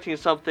 you're expecting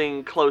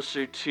something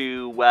closer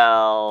to,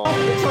 well...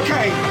 It's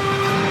okay.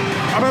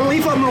 I'm gonna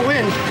leave, I'm gonna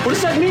win. What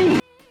does that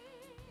mean?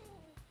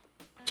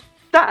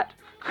 that.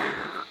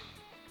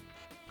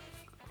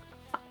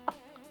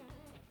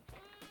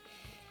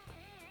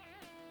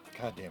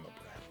 God damn it,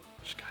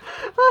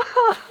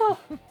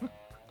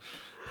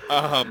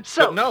 Brad.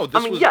 So, but no,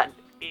 this was... yeah,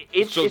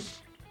 it's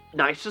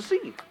nice to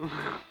see.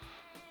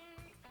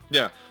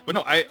 Yeah, but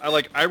no,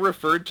 I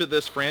referred to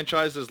this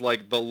franchise as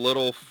like the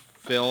little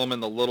film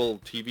and the little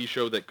TV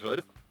show that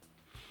could.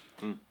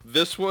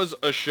 This was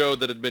a show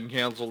that had been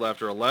canceled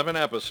after 11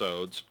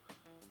 episodes,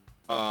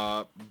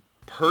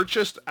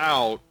 purchased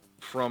out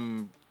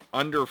from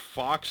under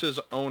Fox's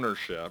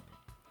ownership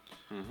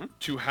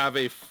to have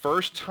a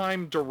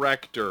first-time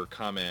director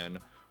come in,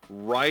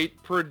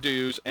 write,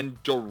 produce,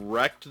 and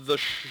direct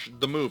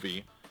the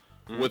movie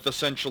with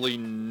essentially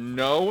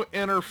no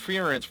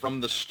interference from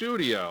the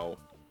studio.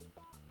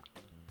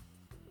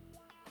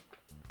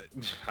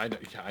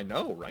 I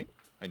know, right?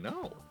 I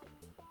know.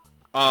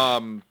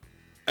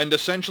 And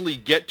essentially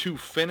get to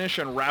finish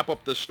and wrap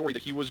up the story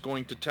that he was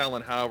going to tell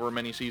in however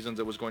many seasons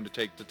it was going to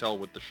take to tell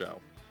with the show.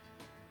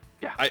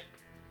 Yeah.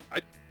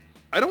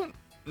 I don't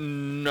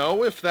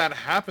know if that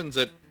happens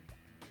at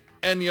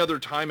any other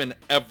time in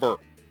ever.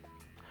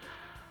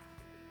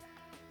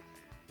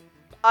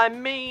 I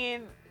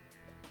mean,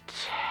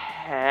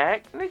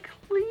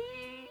 technically,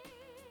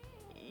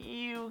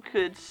 you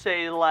could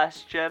say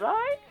Last Jedi.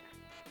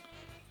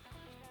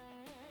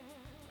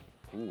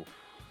 Ooh.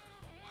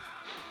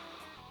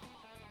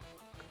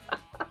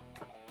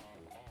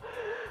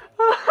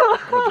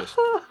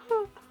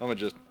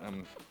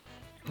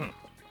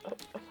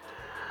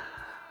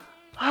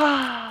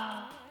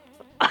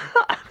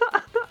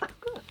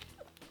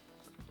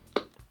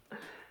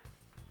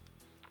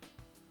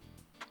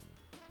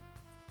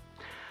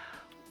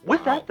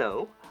 With that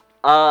though,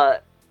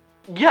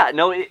 yeah,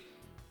 no, it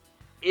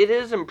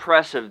is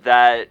impressive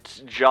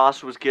that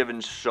Joss was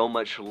given so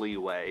much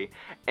leeway,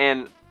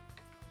 and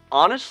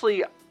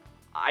honestly,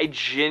 I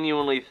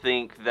genuinely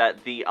think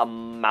that the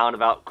amount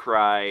of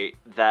outcry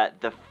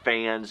that the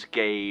fans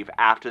gave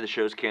after the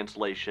show's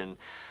cancellation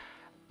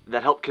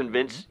that helped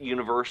convince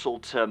Universal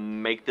to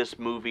make this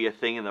movie a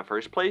thing in the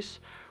first place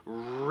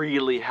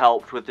really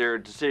helped with their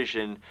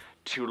decision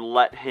to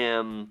let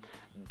him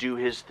do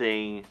his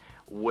thing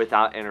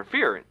without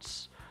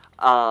interference.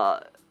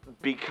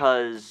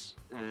 Because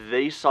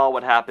they saw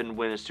what happened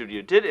when a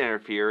studio did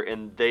interfere,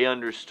 and they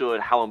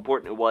understood how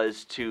important it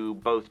was to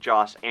both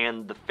Joss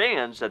and the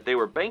fans that they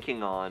were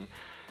banking on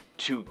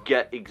to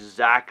get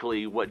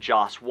exactly what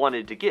Joss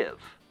wanted to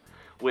give,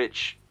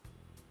 which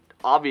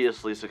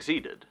obviously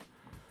succeeded.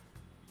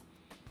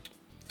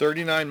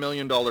 $39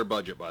 million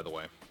budget, by the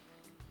way.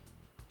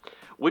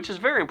 Which is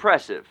very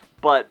impressive,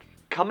 but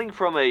coming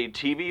from a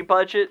TV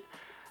budget,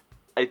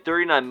 a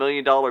 $39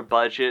 million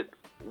budget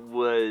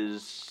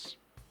was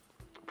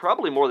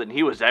probably more than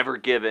he was ever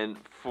given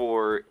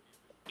for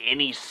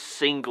any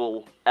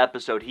single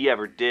episode he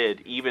ever did,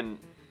 even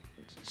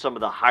some of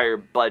the higher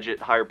budget,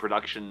 higher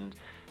production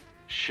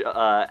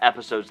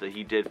episodes that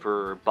he did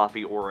for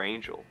Buffy or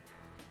Angel.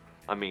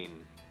 I mean,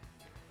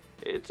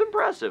 it's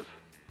impressive.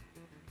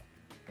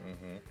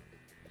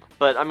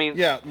 But, I mean,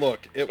 yeah,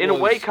 look, in a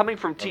way, coming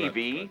from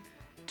TV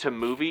to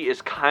movie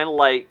is kind of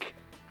like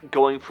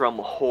going from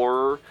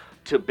horror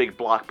to big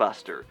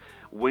blockbuster.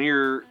 When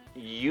you're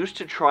used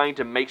to trying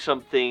to make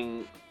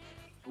something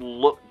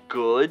look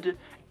good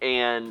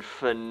and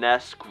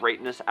finesse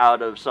greatness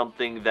out of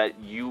something that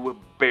you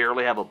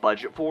barely have a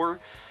budget for,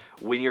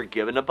 when you're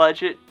given a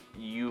budget,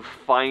 you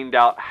find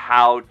out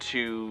how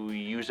to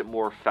use it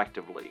more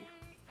effectively.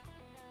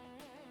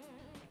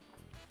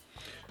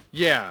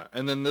 Yeah,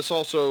 and then this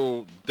was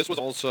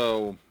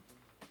also,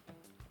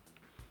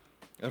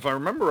 if I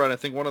remember right, I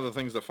think one of the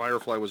things that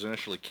Firefly was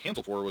initially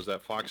canceled for was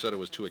that Fox said it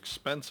was too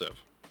expensive.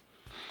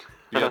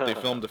 Yet they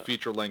filmed a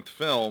feature-length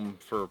film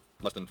for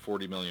less than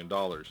 $40 million.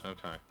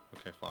 Okay,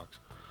 Fox.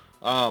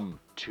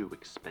 Too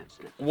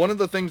expensive. One of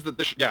the things that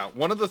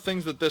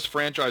this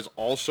franchise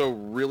also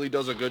really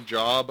does a good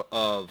job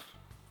of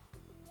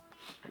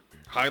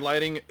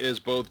highlighting is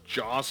both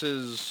Joss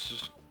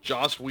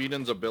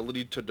Whedon's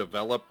ability to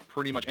develop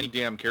pretty much any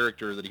damn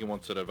character that he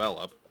wants to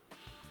develop.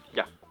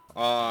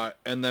 Yeah.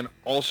 And then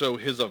also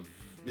his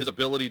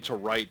ability to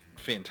write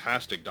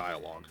fantastic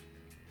dialogue.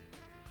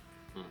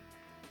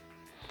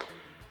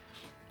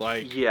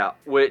 Yeah,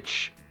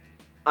 which,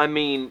 I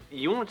mean,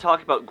 you want to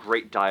talk about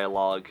great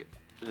dialogue.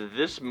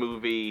 This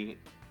movie,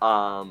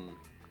 I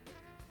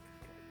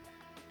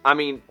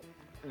mean,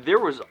 there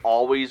was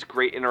always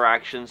great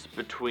interactions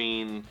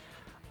between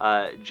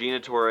Gina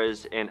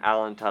Torres and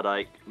Alan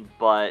Tudyk,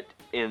 but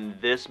in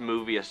this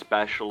movie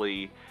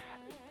especially,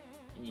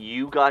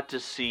 you got to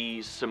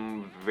see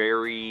some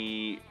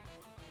very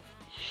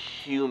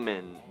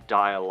human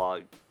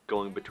dialogue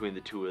going between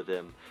the two of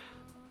them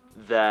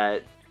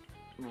that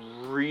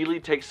really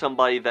takes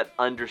somebody that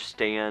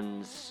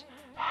understands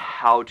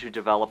how to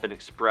develop and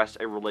express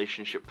a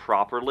relationship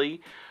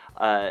properly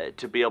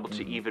to be able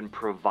to even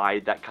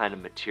provide that kind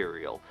of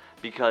material.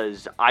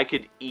 Because I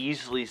could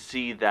easily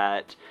see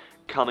that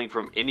coming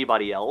from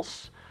anybody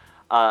else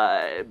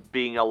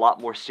being a lot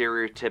more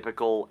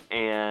stereotypical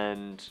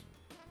and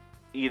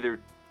either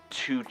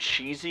too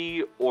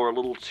cheesy or a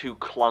little too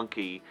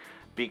clunky,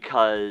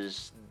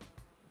 because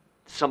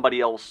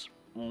somebody else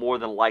more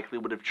than likely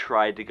would have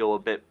tried to go a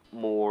bit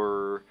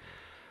more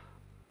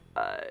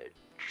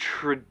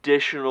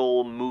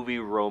traditional movie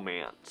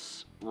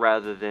romance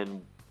rather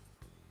than,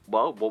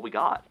 well, what we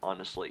got,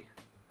 honestly.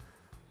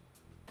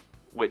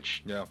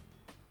 Which,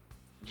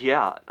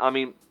 yeah, I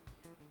mean,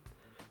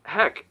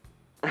 heck,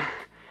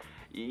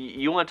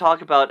 you want to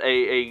talk about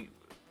a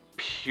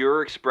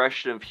pure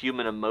expression of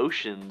human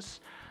emotions,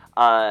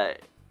 the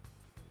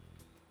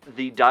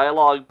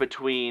dialogue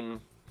between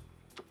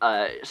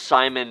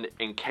Simon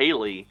and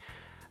Kaylee,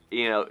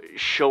 you know,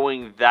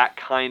 showing that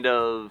kind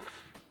of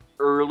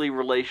early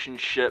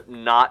relationship,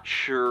 not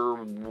sure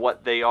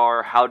what they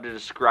are, how to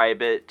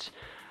describe it,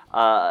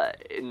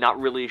 not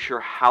really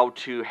sure how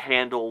to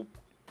handle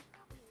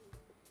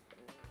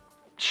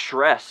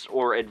stress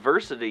or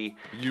adversity.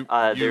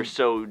 They're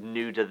so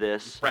new to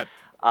this.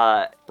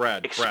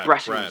 Brad,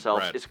 expressing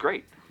themselves. It's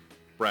great.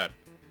 Brad,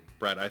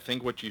 I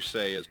think what you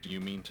say is, do you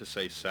mean to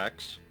say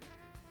sex?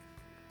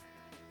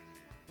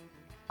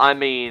 I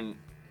mean,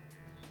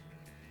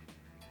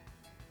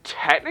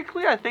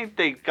 technically, I think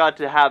they got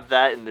to have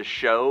that in the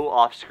show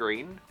off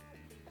screen.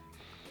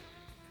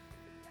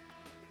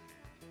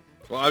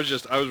 Well, I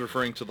was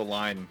referring to the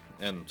line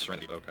in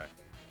Serenity. Okay.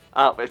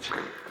 Oh, it's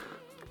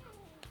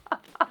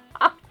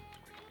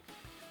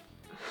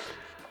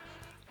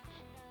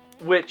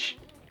which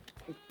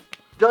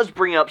does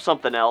bring up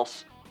something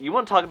else. You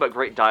want to talk about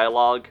great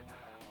dialogue?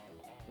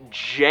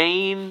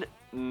 Jane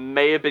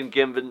may have been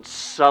given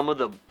some of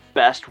the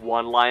best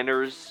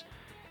one-liners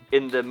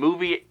in the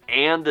movie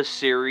and the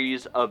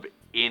series of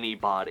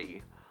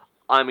anybody.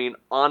 I mean,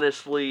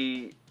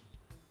 honestly,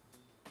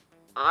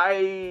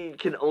 I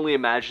can only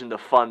imagine the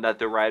fun that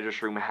the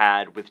writers' room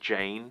had with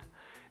Jane.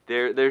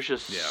 There's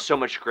just so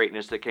much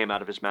greatness that came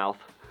out of his mouth.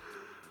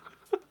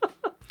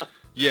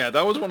 Yeah,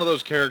 that was one of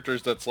those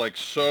characters that's like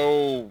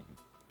so,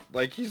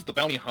 like, he's the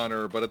bounty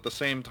hunter, but at the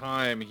same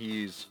time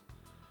he's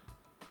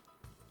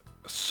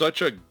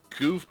such a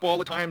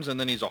goofball at times, and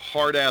then he's a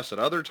hard ass at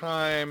other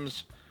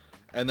times,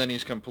 and then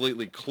he's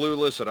completely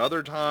clueless at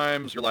other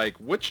times. You're like,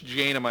 which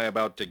Jane am I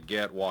about to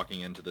get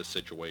walking into this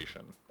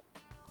situation?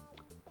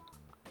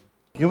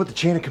 You know what the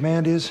chain of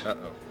command is?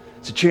 Uh-oh.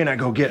 It's a chain I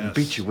go get and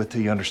beat you with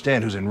till you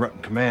understand who's in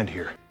rotten command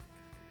here.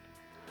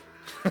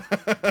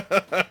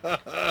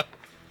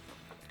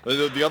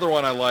 The other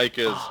one I like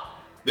is,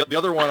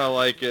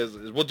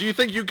 well, do you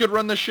think you could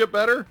run this ship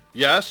better?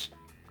 Yes.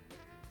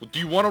 Well, do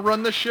you want to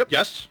run this ship?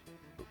 Yes.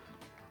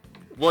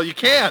 Well, you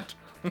can't.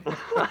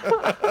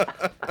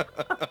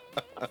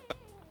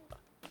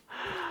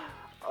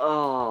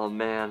 Oh,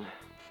 man.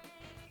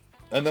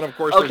 And then, of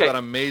course, there's that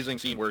amazing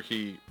scene where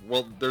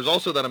there's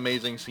also that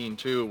amazing scene,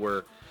 too,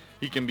 where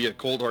he can be a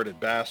cold-hearted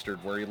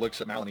bastard, where he looks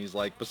at Mal and he's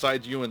like,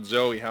 besides you and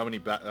Zoe, how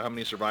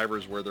many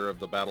survivors were there of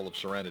the Battle of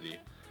Serenity?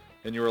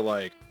 And you were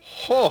like,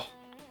 oh,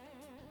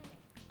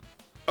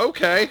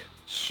 okay,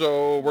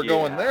 so we're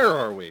going there,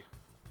 are we?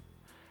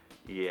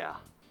 Yeah.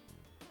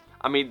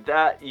 I mean,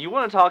 that, you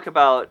want to talk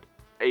about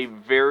a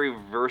very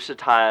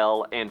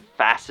versatile and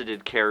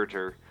faceted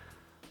character.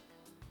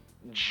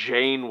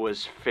 Jane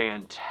was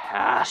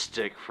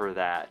fantastic for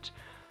that.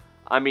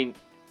 I mean,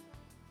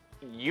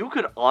 you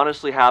could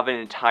honestly have an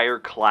entire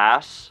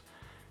class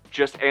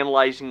just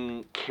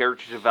analyzing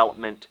character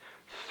development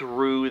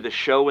through the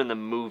show and the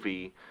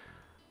movie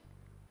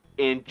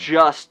and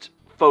just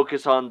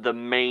focus on the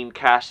main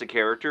cast of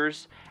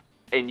characters,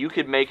 and you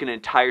could make an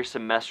entire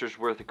semester's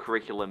worth of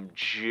curriculum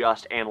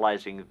just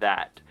analyzing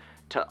that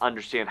to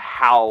understand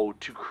how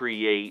to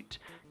create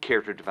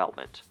character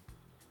development.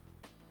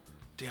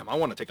 Damn, I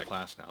want to take that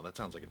class now. That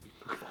sounds like it'd be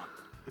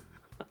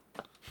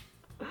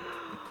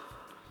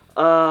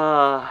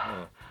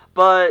fun.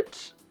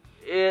 But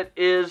it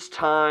is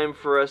time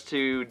for us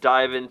to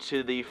dive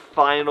into the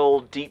final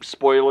deep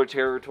spoiler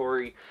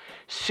territory.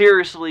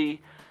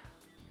 Seriously,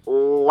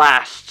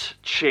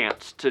 last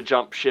chance to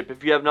jump ship.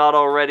 If you have not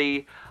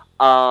already,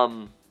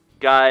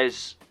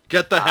 guys,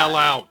 get the hell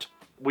out.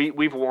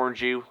 We've warned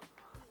you.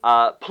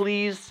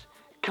 Please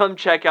come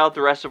check out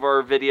the rest of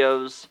our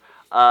videos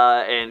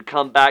and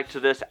come back to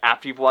this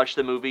after you've watched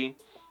the movie.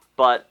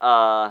 But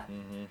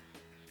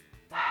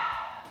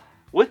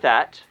with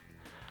that,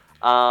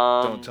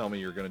 don't tell me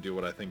you're going to do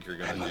what I think you're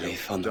going to do.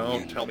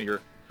 Don't tell me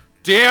you're...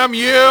 Damn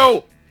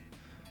you!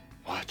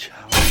 Watch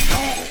out.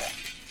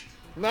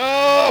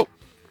 No!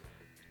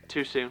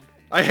 Too soon.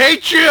 I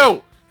hate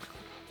you!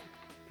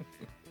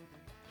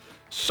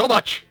 So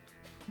much!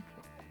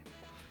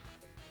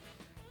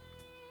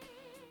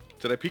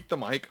 Did I peek the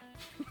mic?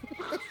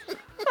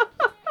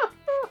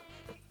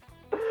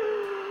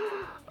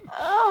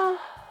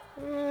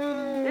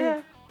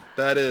 Yeah.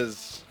 That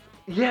is...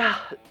 Yeah.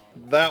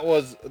 That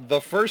was the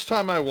first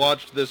time I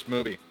watched this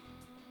movie.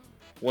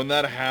 When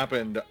that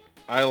happened,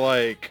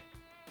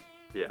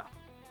 Yeah.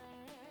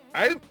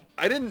 I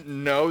didn't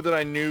know that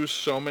I knew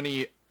so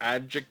many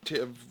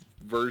adjective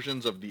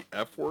versions of the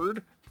F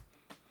word.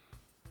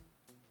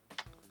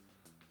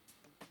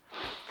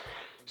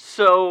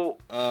 So,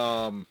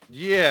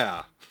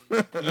 yeah.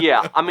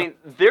 yeah, I mean,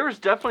 there's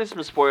definitely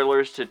some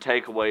spoilers to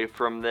take away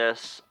from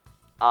this,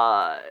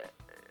 but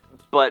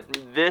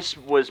this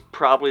was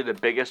probably the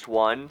biggest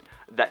one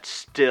that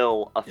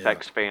still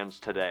affects fans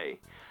today.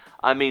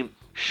 I mean,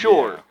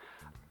 sure,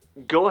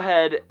 go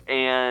ahead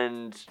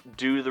and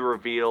do the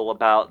reveal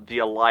about the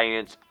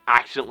Alliance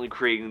accidentally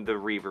creating the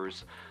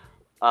Reavers.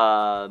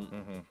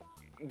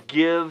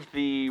 Give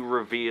the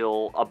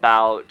reveal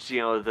about,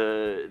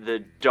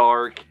 the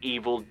dark,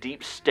 evil,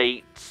 deep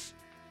states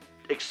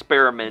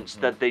experiments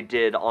that they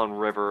did on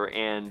River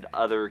and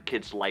other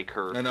kids like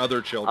her. And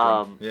other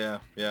children. Yeah.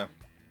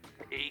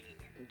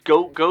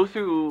 Go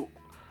through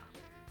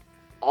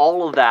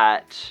all of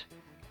that,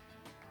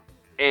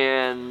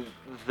 and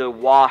the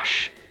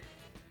wash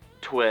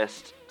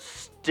twist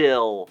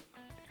still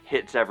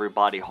hits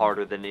everybody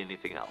harder than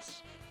anything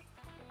else.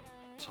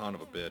 Son of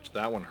a bitch.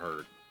 That one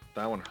hurt.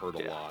 That one hurt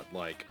a lot.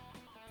 Like,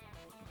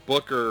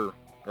 Booker,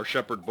 or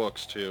Shepherd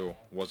Books too,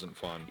 wasn't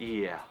fun.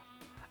 Yeah.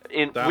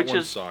 Which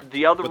is sucked.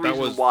 The other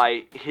reason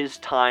why his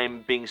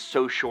time being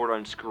so short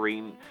on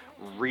screen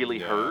really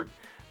hurt,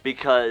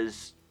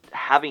 because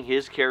having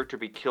his character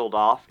be killed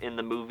off in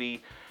the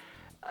movie,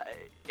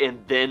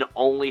 and then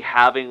only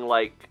having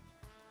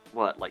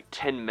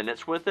 10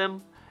 minutes with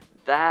him,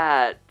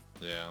 that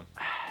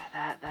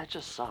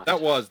just sucked.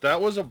 That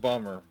was a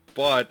bummer.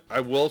 But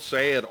I will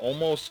say I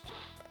almost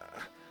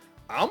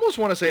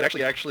want to say it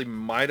actually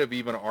might have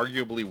even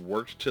arguably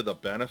worked to the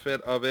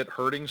benefit of it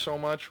hurting so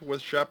much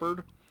with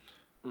Shepard.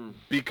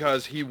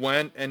 Because he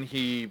went and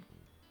he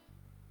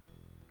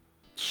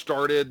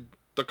started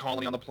the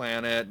colony on the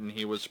planet, and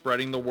he was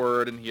spreading the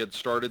word, and he had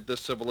started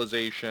this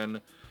civilization,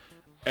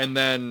 and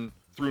then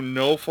through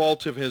no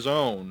fault of his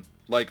own,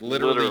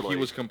 literally he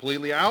was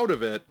completely out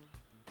of it,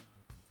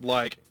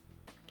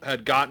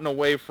 had gotten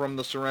away from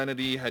the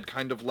Serenity, had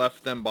kind of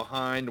left them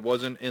behind,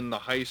 wasn't in the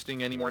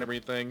heisting anymore and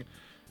everything.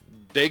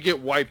 They get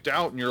wiped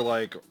out, and you're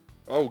like,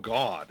 oh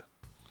God.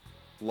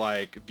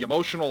 The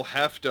emotional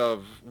heft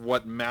of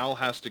what Mal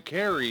has to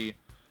carry,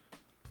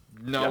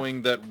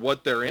 knowing that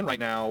what they're in right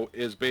now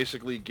is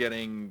basically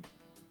getting,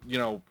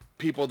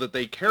 people that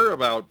they care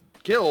about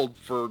killed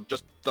for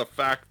just the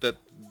fact that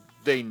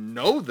they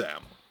know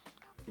them.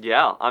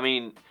 Yeah, I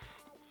mean,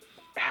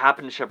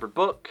 happened to Shepherd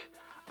Book,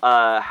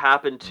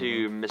 happened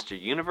to Mr.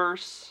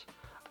 Universe,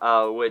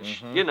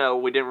 which, we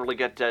didn't really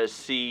get to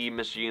see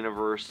Mr.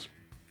 Universe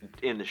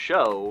in the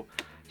show,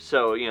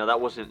 so, that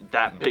wasn't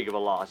that big of a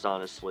loss,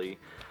 honestly.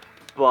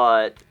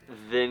 But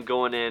then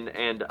going in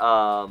and,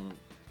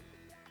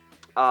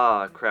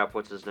 crap,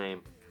 what's his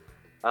name?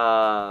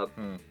 Guy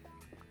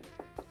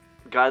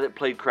that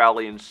played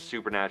Crowley in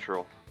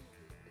Supernatural.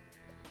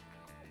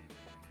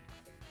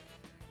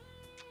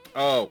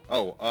 Shit,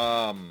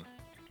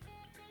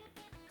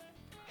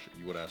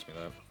 you would ask me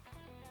that.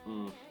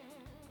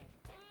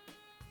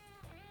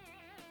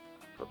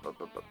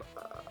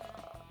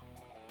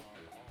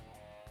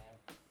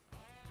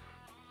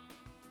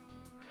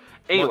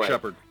 Anyway. Mark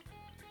Shepard.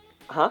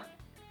 Huh?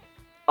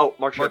 Oh,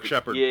 Mark Shepard. Mark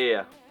Shepard.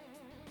 Yeah.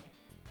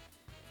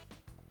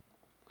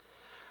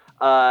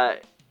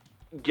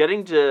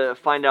 Getting to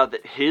find out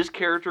that his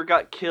character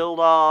got killed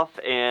off,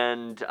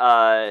 and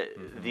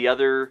the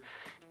other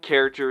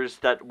characters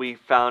that we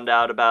found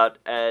out about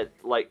at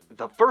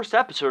the first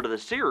episode of the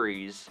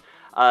series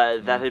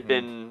that had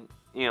been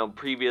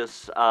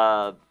previous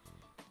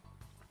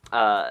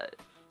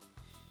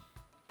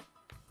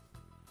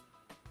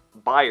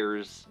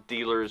buyers,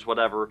 dealers,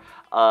 whatever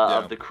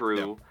of the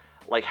crew,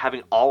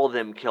 having all of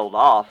them killed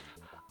off,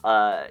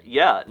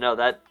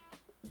 that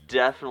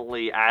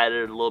definitely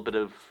added a little bit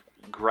of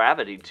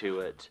gravity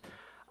to it.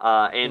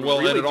 And well,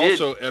 really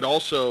it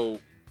also.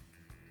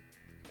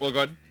 Well,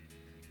 go ahead.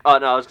 Oh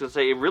no, I was gonna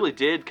say it really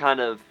did kind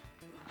of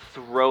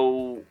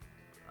throw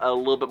a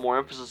little bit more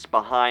emphasis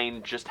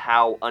behind just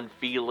how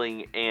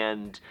unfeeling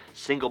and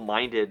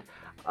single-minded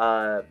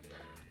Chiwetel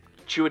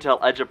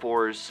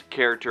Ejiofor's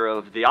character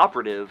of the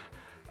operative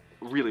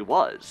really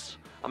was.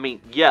 I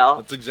mean,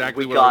 that's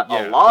exactly we got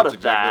a lot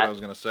of that. What I was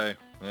gonna say.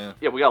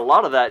 Yeah, we got a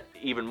lot of that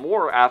even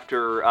more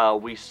after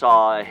we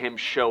saw him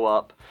show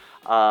up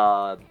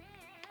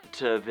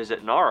to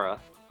visit Nara.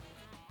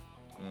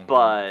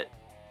 But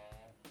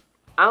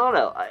I don't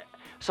know.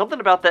 Something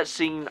about that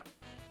scene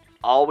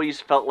always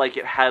felt like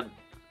it had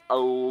a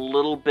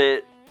little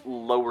bit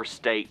lower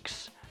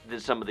stakes than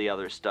some of the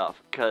other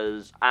stuff.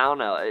 Because, I don't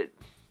know.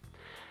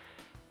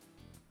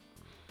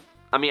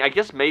 I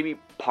guess maybe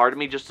part of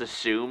me just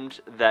assumed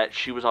that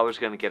she was always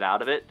going to get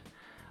out of it.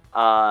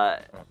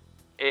 And,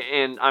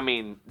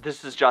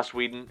 this is Joss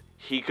Whedon.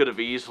 He could have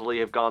easily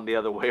have gone the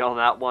other way on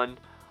that one.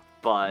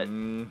 But...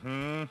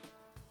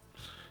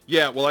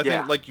 Yeah, well, I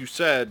think, like you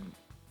said,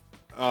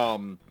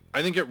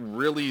 I think it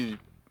really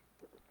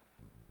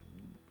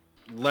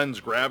lends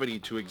gravity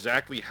to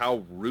exactly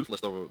how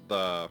ruthless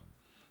the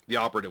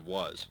operative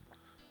was,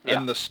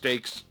 and the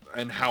stakes,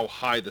 and how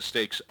high the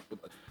stakes.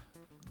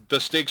 The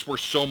stakes were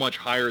so much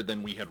higher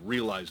than we had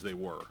realized they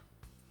were.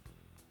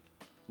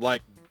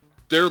 Like,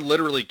 they're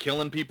literally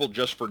killing people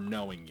just for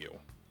knowing you.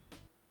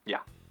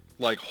 Yeah.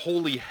 Like,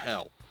 holy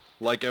hell.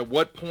 Like, at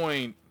what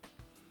point,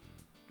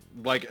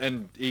 like,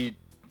 and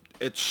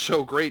it's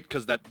so great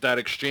because that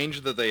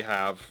exchange that they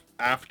have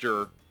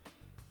after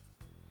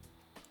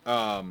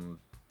the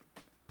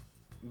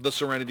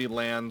Serenity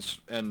lands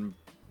and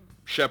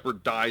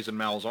Shepard dies in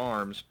Mal's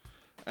arms,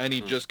 and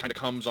he just kind of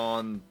comes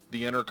on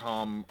the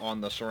intercom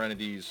on the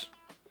Serenity's,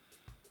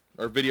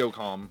 or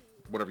videocom,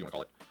 whatever you want to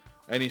call it,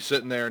 and he's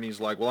sitting there and he's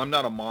like, well, I'm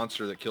not a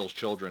monster that kills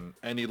children,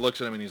 and he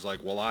looks at him and he's like,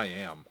 well, I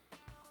am.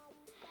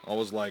 I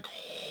was like,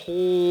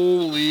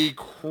 holy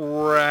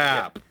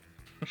crap.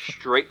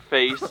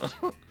 Straight-faced,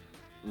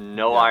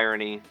 no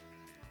irony.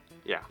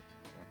 Yeah.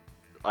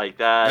 Like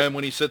that. And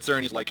when he sits there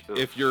and he's like,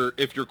 if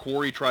your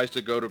quarry tries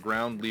to go to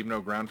ground, leave no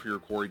ground for your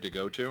quarry to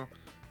go to.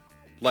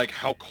 Like,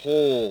 how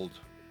cold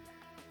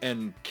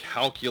and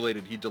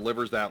calculated he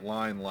delivers that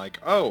line. Like,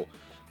 oh,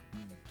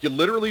 you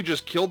literally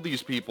just killed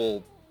these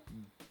people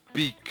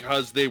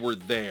because they were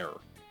there.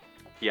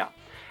 Yeah.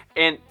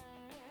 And,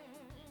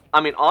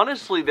 I mean,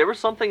 honestly, there was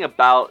something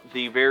about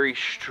the very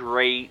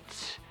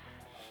straight,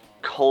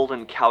 cold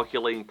and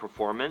calculating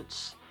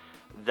performance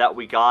that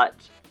we got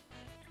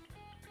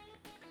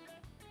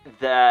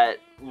that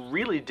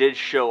really did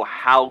show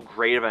how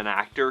great of an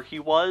actor he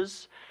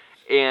was.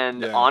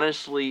 And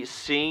honestly,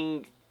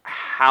 seeing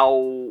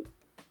how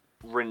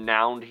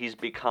renowned he's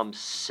become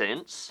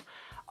since,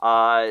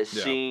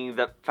 seeing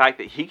the fact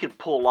that he could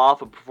pull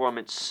off a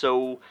performance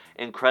so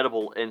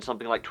incredible in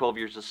something like 12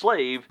 Years a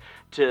Slave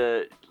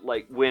to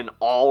like win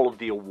all of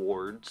the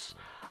awards,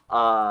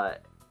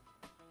 that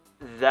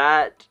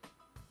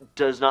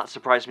does not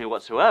surprise me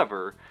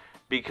whatsoever,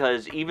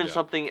 because even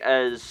something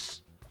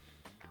as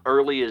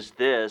early as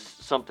this,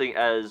 something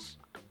as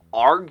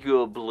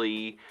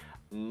arguably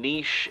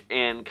niche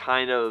and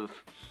kind of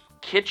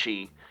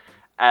kitschy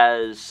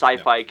as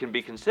sci-fi can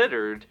be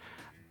considered,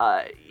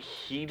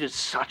 he did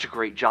such a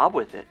great job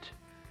with it.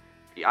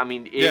 I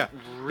mean, it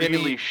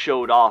really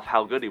showed off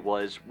how good he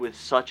was with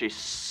such a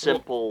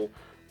simple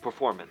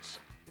performance.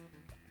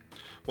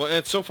 Well, and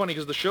it's so funny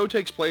because the show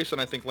takes place in,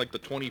 I think, like the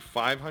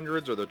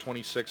 2500s or the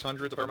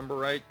 2600s, if I remember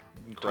right.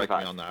 You can correct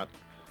 25. Me on that.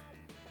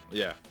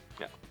 Yeah.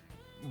 Yeah.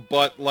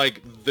 But,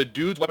 like, the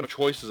dude's weapon of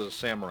choice is a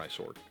samurai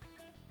sword.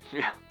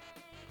 Yeah.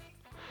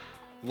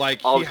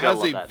 Like, he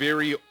has a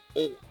very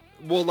old...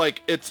 Well,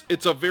 like,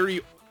 it's a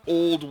very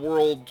old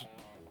world,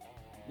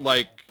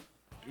 like,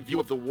 view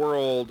of the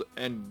world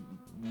and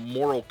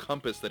moral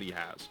compass that he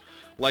has.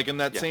 Like, in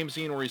that same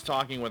scene where he's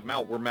talking with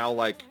Mal, where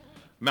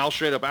Mal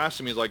straight up asks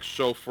him, he's like,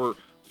 so for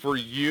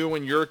you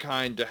and your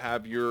kind to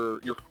have your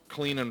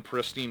clean and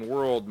pristine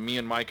world, me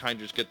and my kind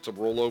just get to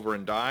roll over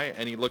and die?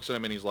 And he looks at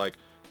him and he's like,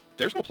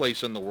 there's no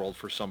place in the world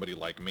for somebody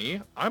like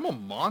me. I'm a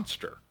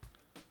monster.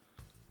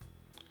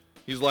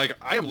 He's like,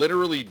 I am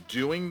literally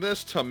doing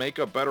this to make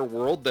a better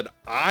world that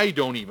I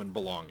don't even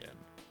belong in.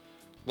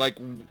 Like,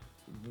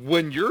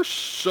 when you're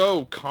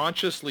so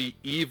consciously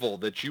evil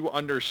that you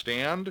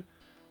understand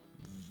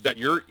that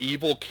your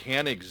evil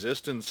can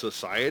exist in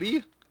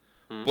society,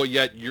 but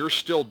yet you're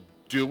still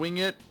doing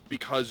it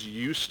because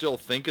you still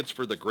think it's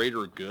for the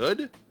greater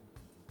good?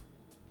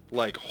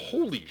 Like,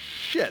 holy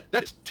shit,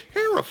 that is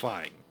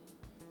terrifying.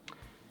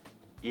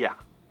 Yeah.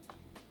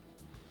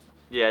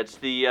 Yeah, it's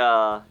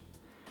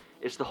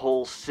the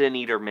whole sin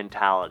eater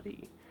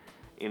mentality.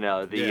 You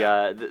know,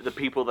 the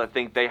people that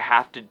think they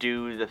have to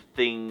do the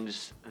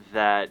things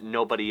that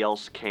nobody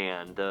else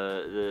can,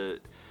 the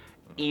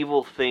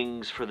evil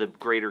things for the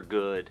greater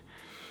good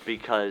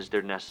because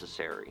they're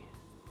necessary.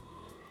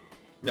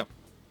 Yep.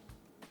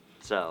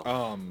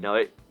 So,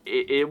 no,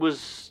 it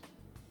was,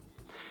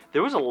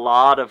 there was a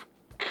lot of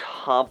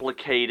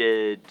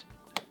complicated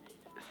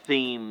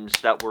themes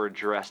that were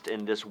addressed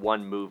in this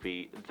one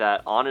movie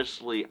that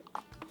honestly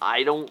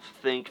I don't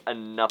think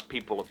enough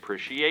people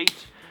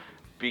appreciate,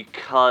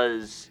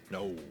 because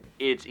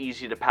it's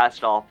easy to pass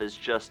it off as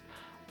just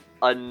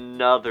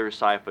another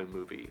sci-fi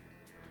movie.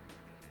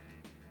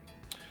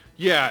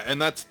 Yeah,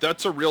 and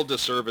that's a real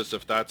disservice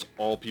if that's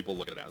all people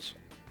look at it as.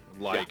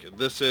 Like,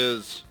 this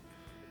is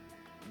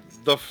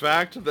the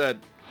fact that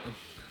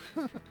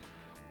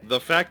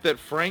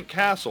Frank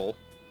Castle,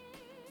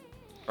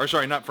 or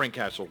sorry, not Frank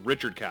Castle,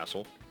 Richard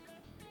Castle,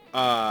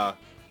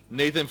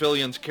 Nathan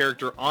Fillion's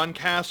character on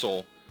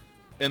Castle,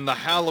 in the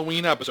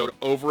Halloween episode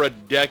over a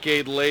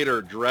decade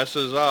later,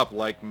 dresses up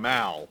like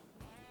Mal.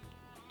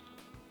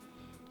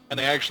 And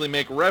they actually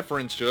make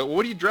reference to it.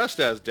 What are you dressed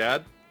as,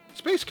 Dad?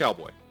 Space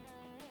Cowboy.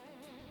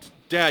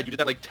 Dad, you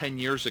did that like 10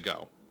 years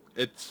ago.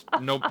 It's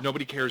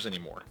nobody cares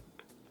anymore.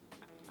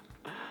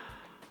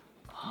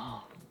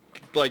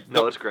 Like,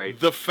 no, it's great.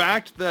 The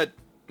fact that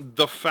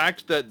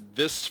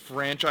this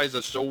franchise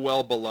is so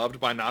well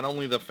beloved by not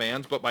only the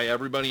fans but by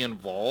everybody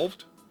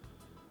involved,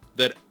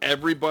 that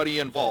everybody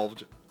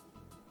involved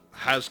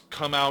has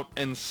come out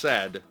and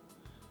said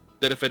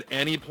that if at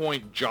any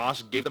point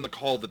Joss gave them the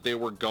call that they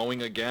were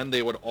going again,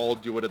 they would all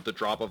do it at the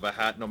drop of a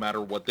hat, no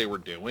matter what they were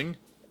doing.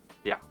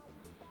 Yeah.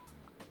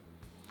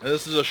 And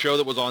this is a show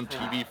that was on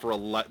TV for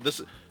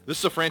this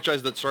is a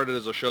franchise that started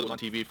as a show that was on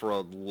TV for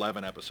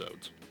 11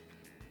 episodes,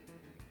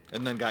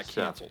 and then got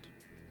canceled.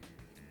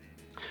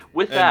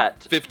 With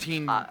that,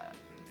 15.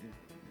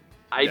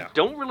 I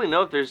don't really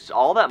know if there's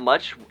all that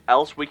much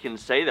else we can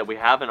say that we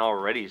haven't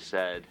already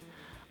said.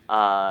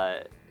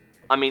 I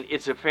mean,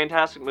 it's a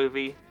fantastic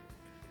movie.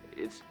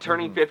 It's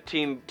turning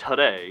 15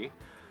 today.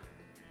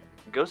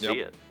 Go see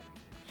it.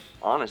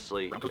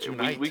 Honestly,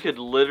 we could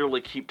literally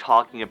keep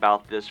talking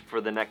about this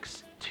for the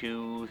next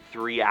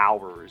 2-3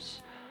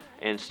 hours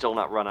and still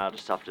not run out of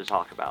stuff to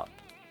talk about.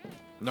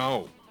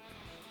 No.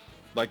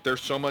 Like,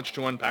 there's so much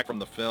to unpack from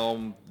the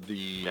film,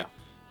 the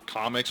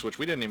comics, which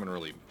we didn't even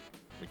really,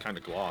 we kind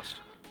of glossed.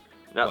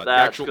 No, but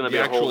that's going to be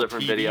a whole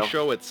different TV video.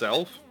 Show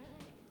itself.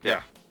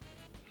 Yeah.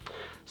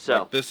 So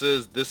like, this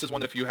is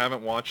one, if you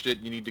haven't watched it,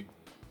 you need to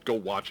go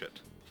watch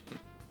it.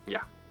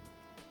 Yeah.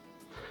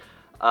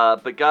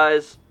 But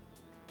guys,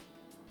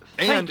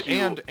 and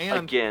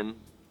again.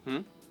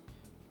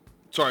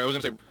 Sorry, I was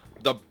gonna say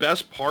the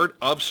best part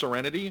of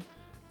Serenity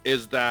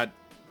is that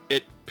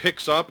it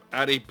picks up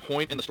at a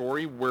point in the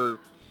story where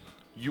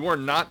you are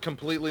not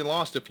completely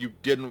lost if you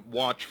didn't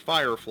watch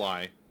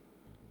Firefly,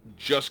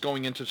 just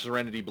going into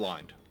Serenity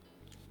blind.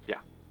 Yeah.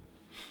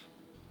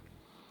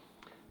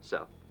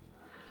 So,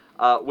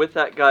 with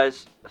that,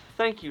 guys,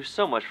 thank you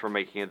so much for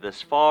making it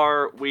this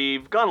far.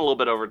 We've gone a little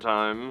bit over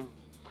time,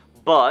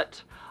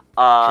 but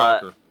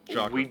Shocker.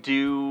 we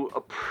do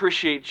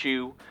appreciate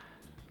you.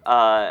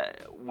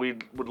 We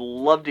would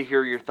love to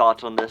hear your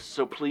thoughts on this,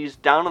 so please,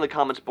 down in the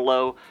comments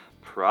below,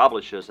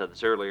 probably should have said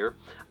this earlier,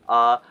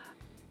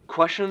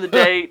 question of the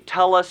day,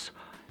 tell us,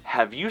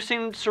 have you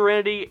seen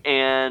Serenity,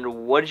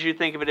 and what did you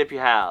think of it if you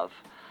have?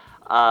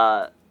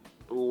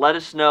 Let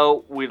us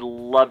know. We'd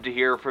love to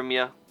hear from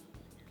you.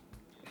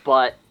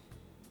 But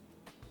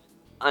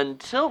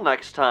until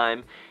next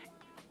time,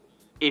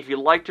 if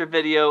you liked our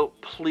video,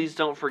 please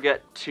don't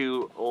forget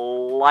to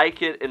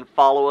like it and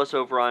follow us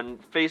over on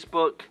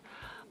Facebook.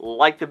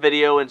 Like the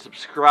video and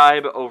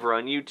subscribe over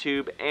on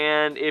YouTube.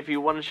 And if you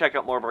want to check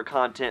out more of our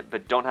content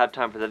but don't have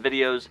time for the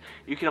videos,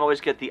 you can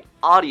always get the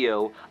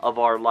audio of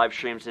our live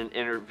streams and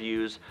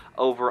interviews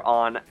over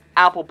on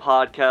Apple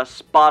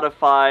Podcasts,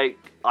 Spotify,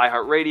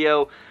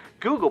 iHeartRadio,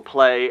 Google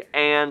Play,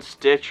 and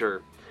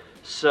Stitcher.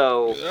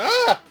 So,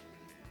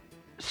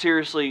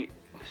 seriously,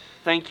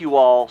 thank you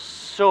all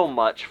so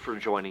much for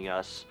joining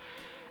us.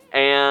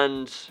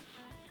 And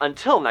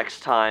until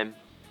next time,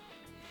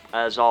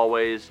 as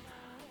always,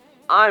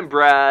 I'm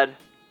Brad,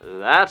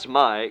 that's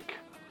Mike,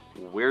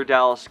 we're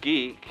Dallas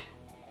Geek,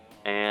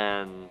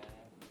 and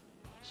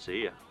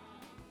see ya.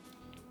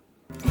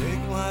 Take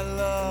my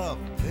love,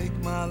 take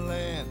my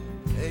land,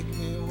 take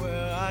me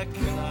where I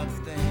cannot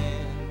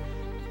stand.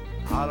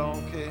 I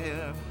don't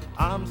care,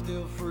 I'm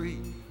still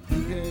free.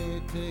 You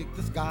can't take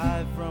the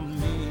sky from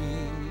me.